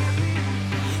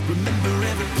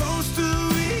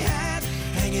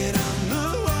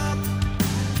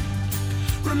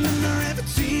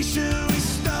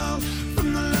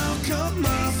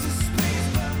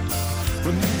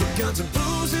 The Guns N'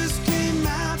 Roses came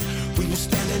out. We were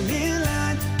standing in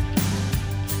line.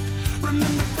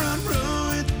 Remember front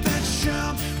row at that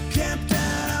show. Camped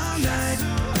out all night.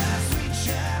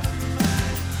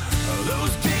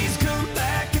 Those days come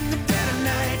back in the dead of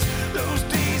night. Those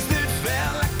days that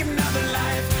felt like another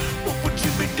life. What would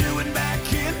you be doing back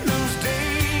in those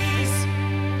days?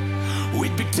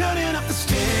 We'd be turning up the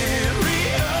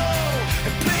stereo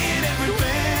and playing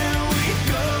everywhere we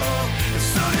go. And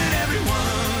so did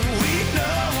everyone we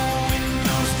know in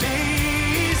those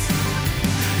days.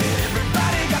 And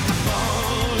everybody got to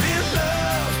fall in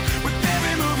love with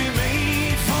every movie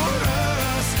made for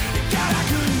us. And God, I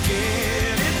couldn't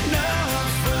get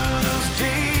enough of those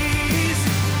days.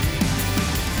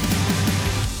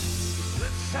 The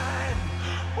time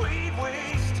we'd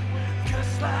waste,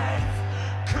 'cause life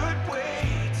could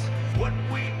wait. What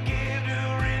we'd give to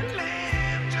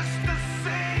relive just a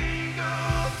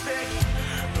single day.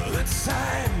 The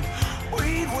time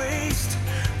we'd waste,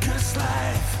 'cause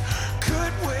life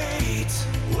could wait.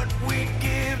 What we'd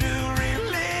give to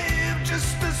relive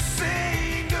just a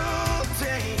single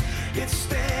day.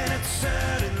 Instead of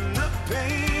turning the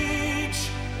page,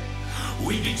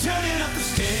 we'd be turning up the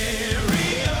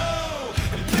stereo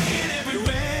and playing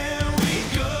everywhere we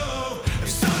go. And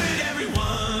so did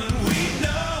everyone we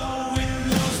know in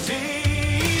those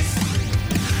days.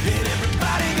 And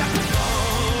everybody got to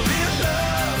fall in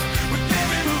love with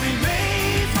every movie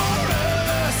made for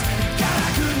us. God,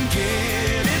 I couldn't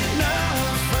get enough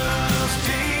of those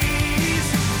days.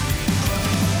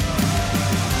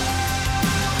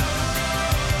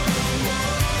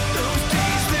 Those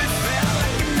days that felt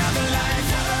like another life.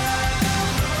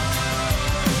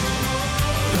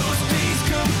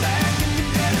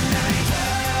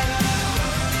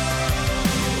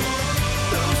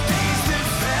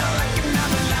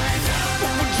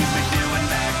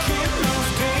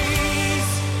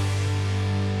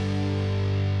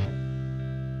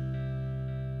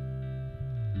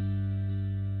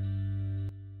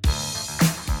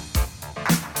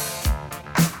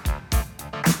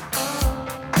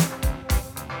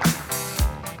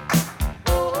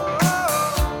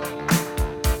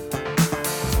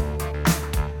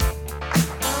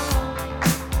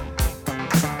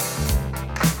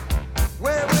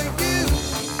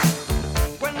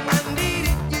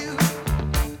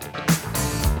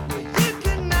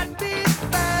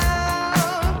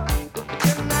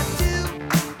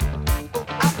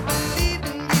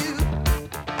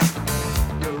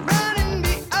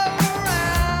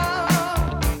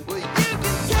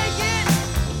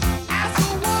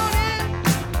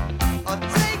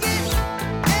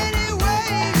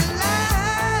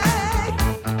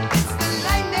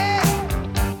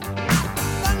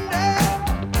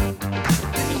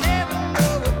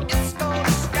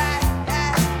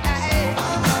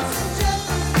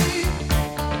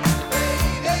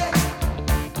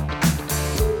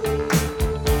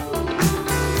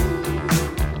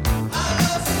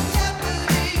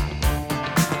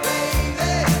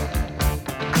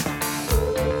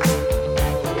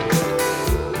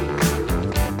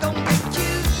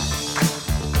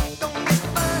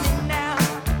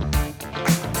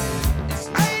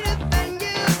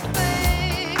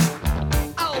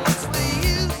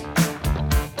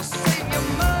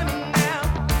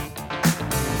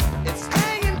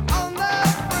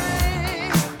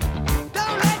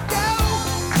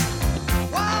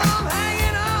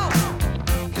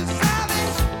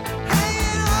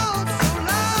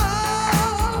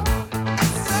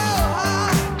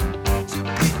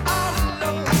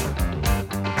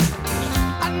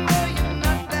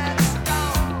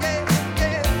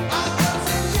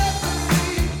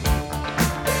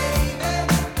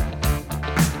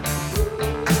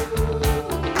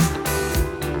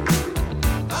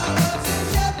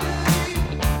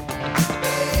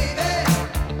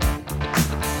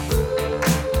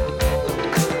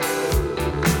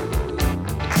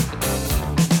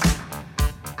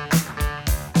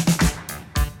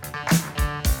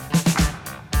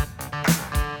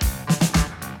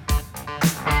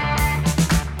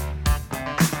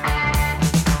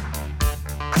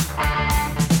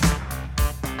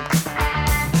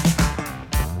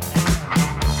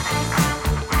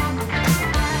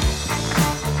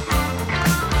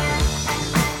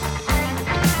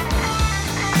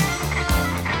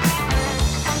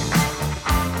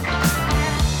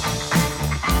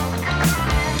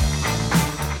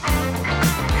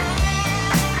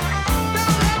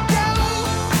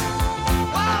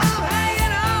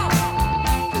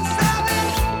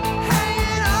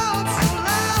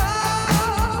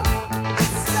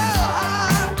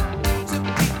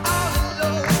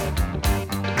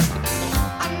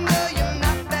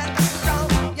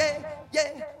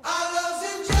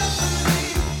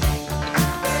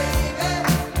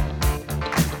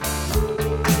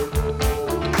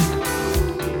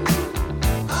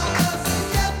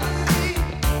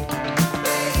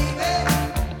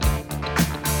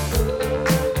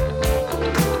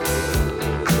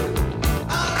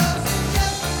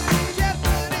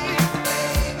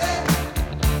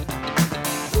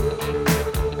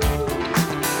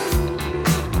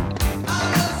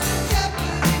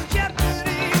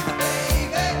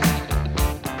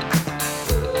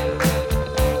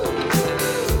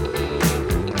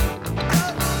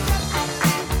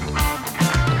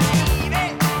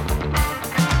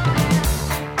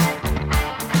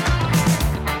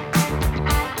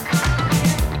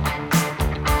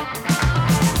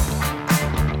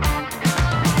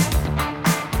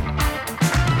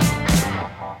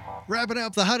 wrapping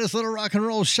up the hottest little rock and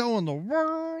roll show in the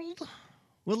world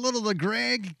with little the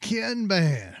Greg Kihn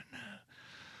Band.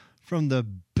 From the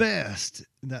best,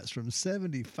 that's from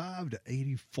 75 to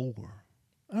 84.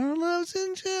 Our love's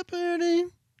in jeopardy,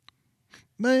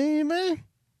 baby.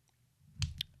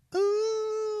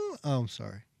 Ooh. Oh, I'm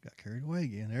sorry. Got carried away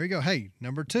again. There you go. Hey,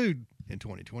 number 2 in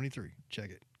 2023.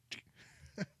 Check it.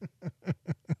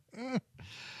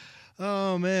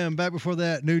 Oh, man. Back before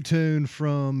that, new tune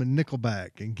from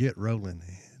Nickelback and Get Rolling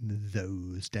in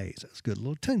Those Days. That's a good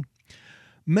little tune.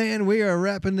 Man, we are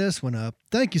wrapping this one up.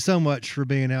 Thank you so much for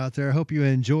being out there. I hope you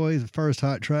enjoy the first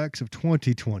Hot Tracks of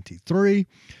 2023.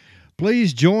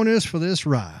 Please join us for this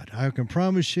ride. I can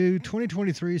promise you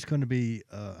 2023 is going to be,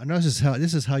 I know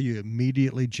this is how you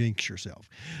immediately jinx yourself.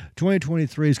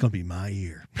 2023 is going to be my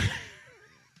year.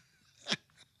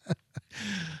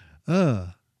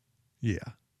 Yeah,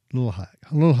 a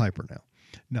little hyper now.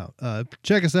 No,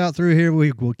 check us out through here.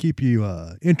 We will keep you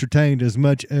entertained as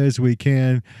much as we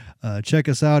can. Check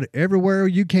us out everywhere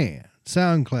you can.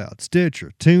 SoundCloud,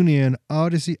 Stitcher, TuneIn,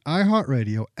 Odyssey,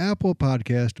 iHeartRadio, Apple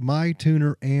Podcast,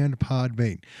 MyTuner, and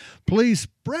Podbean. Please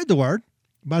spread the word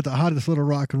about the hottest little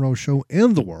rock and roll show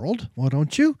in the world. Why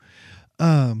don't you?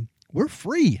 We're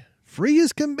free. Free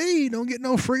as can be. Don't get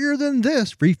no freer than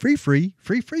this. Free.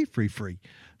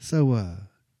 So,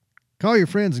 call your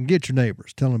friends and get your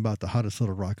neighbors. Tell them about the hottest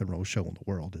little rock and roll show in the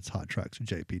world. It's Hot Tracks with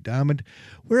JP Diamond.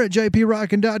 We're at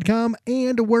jprockin.com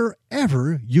and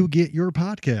wherever you get your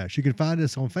podcasts. You can find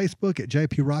us on Facebook at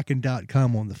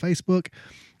jprockin.com on the Facebook.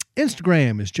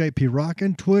 Instagram is JP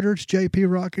Rockin. Twitter is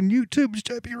JP Rockin. YouTube is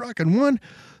JP Rockin1.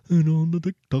 And on the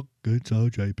TikTok, it's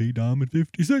JP Diamond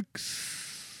 56.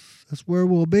 That's where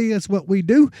we'll be. That's what we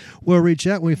do. We'll reach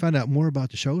out when we find out more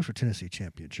about the shows for Tennessee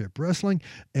Championship Wrestling,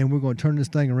 and we're going to turn this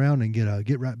thing around and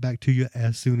get right back to you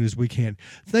as soon as we can.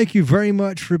 Thank you very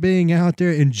much for being out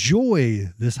there. Enjoy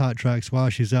this Hot Tracks while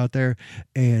she's out there,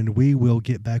 and we will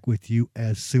get back with you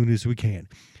as soon as we can.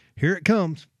 Here it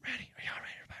comes. Ready? Are y'all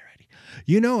ready? Everybody ready?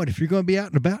 You know it. If you're going to be out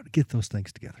and about, get those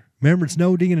things together. Remember, it's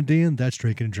no ding and a din. That's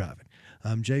drinking and driving.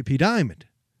 I'm JP Diamond.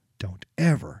 Don't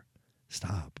ever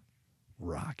stop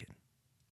rocking.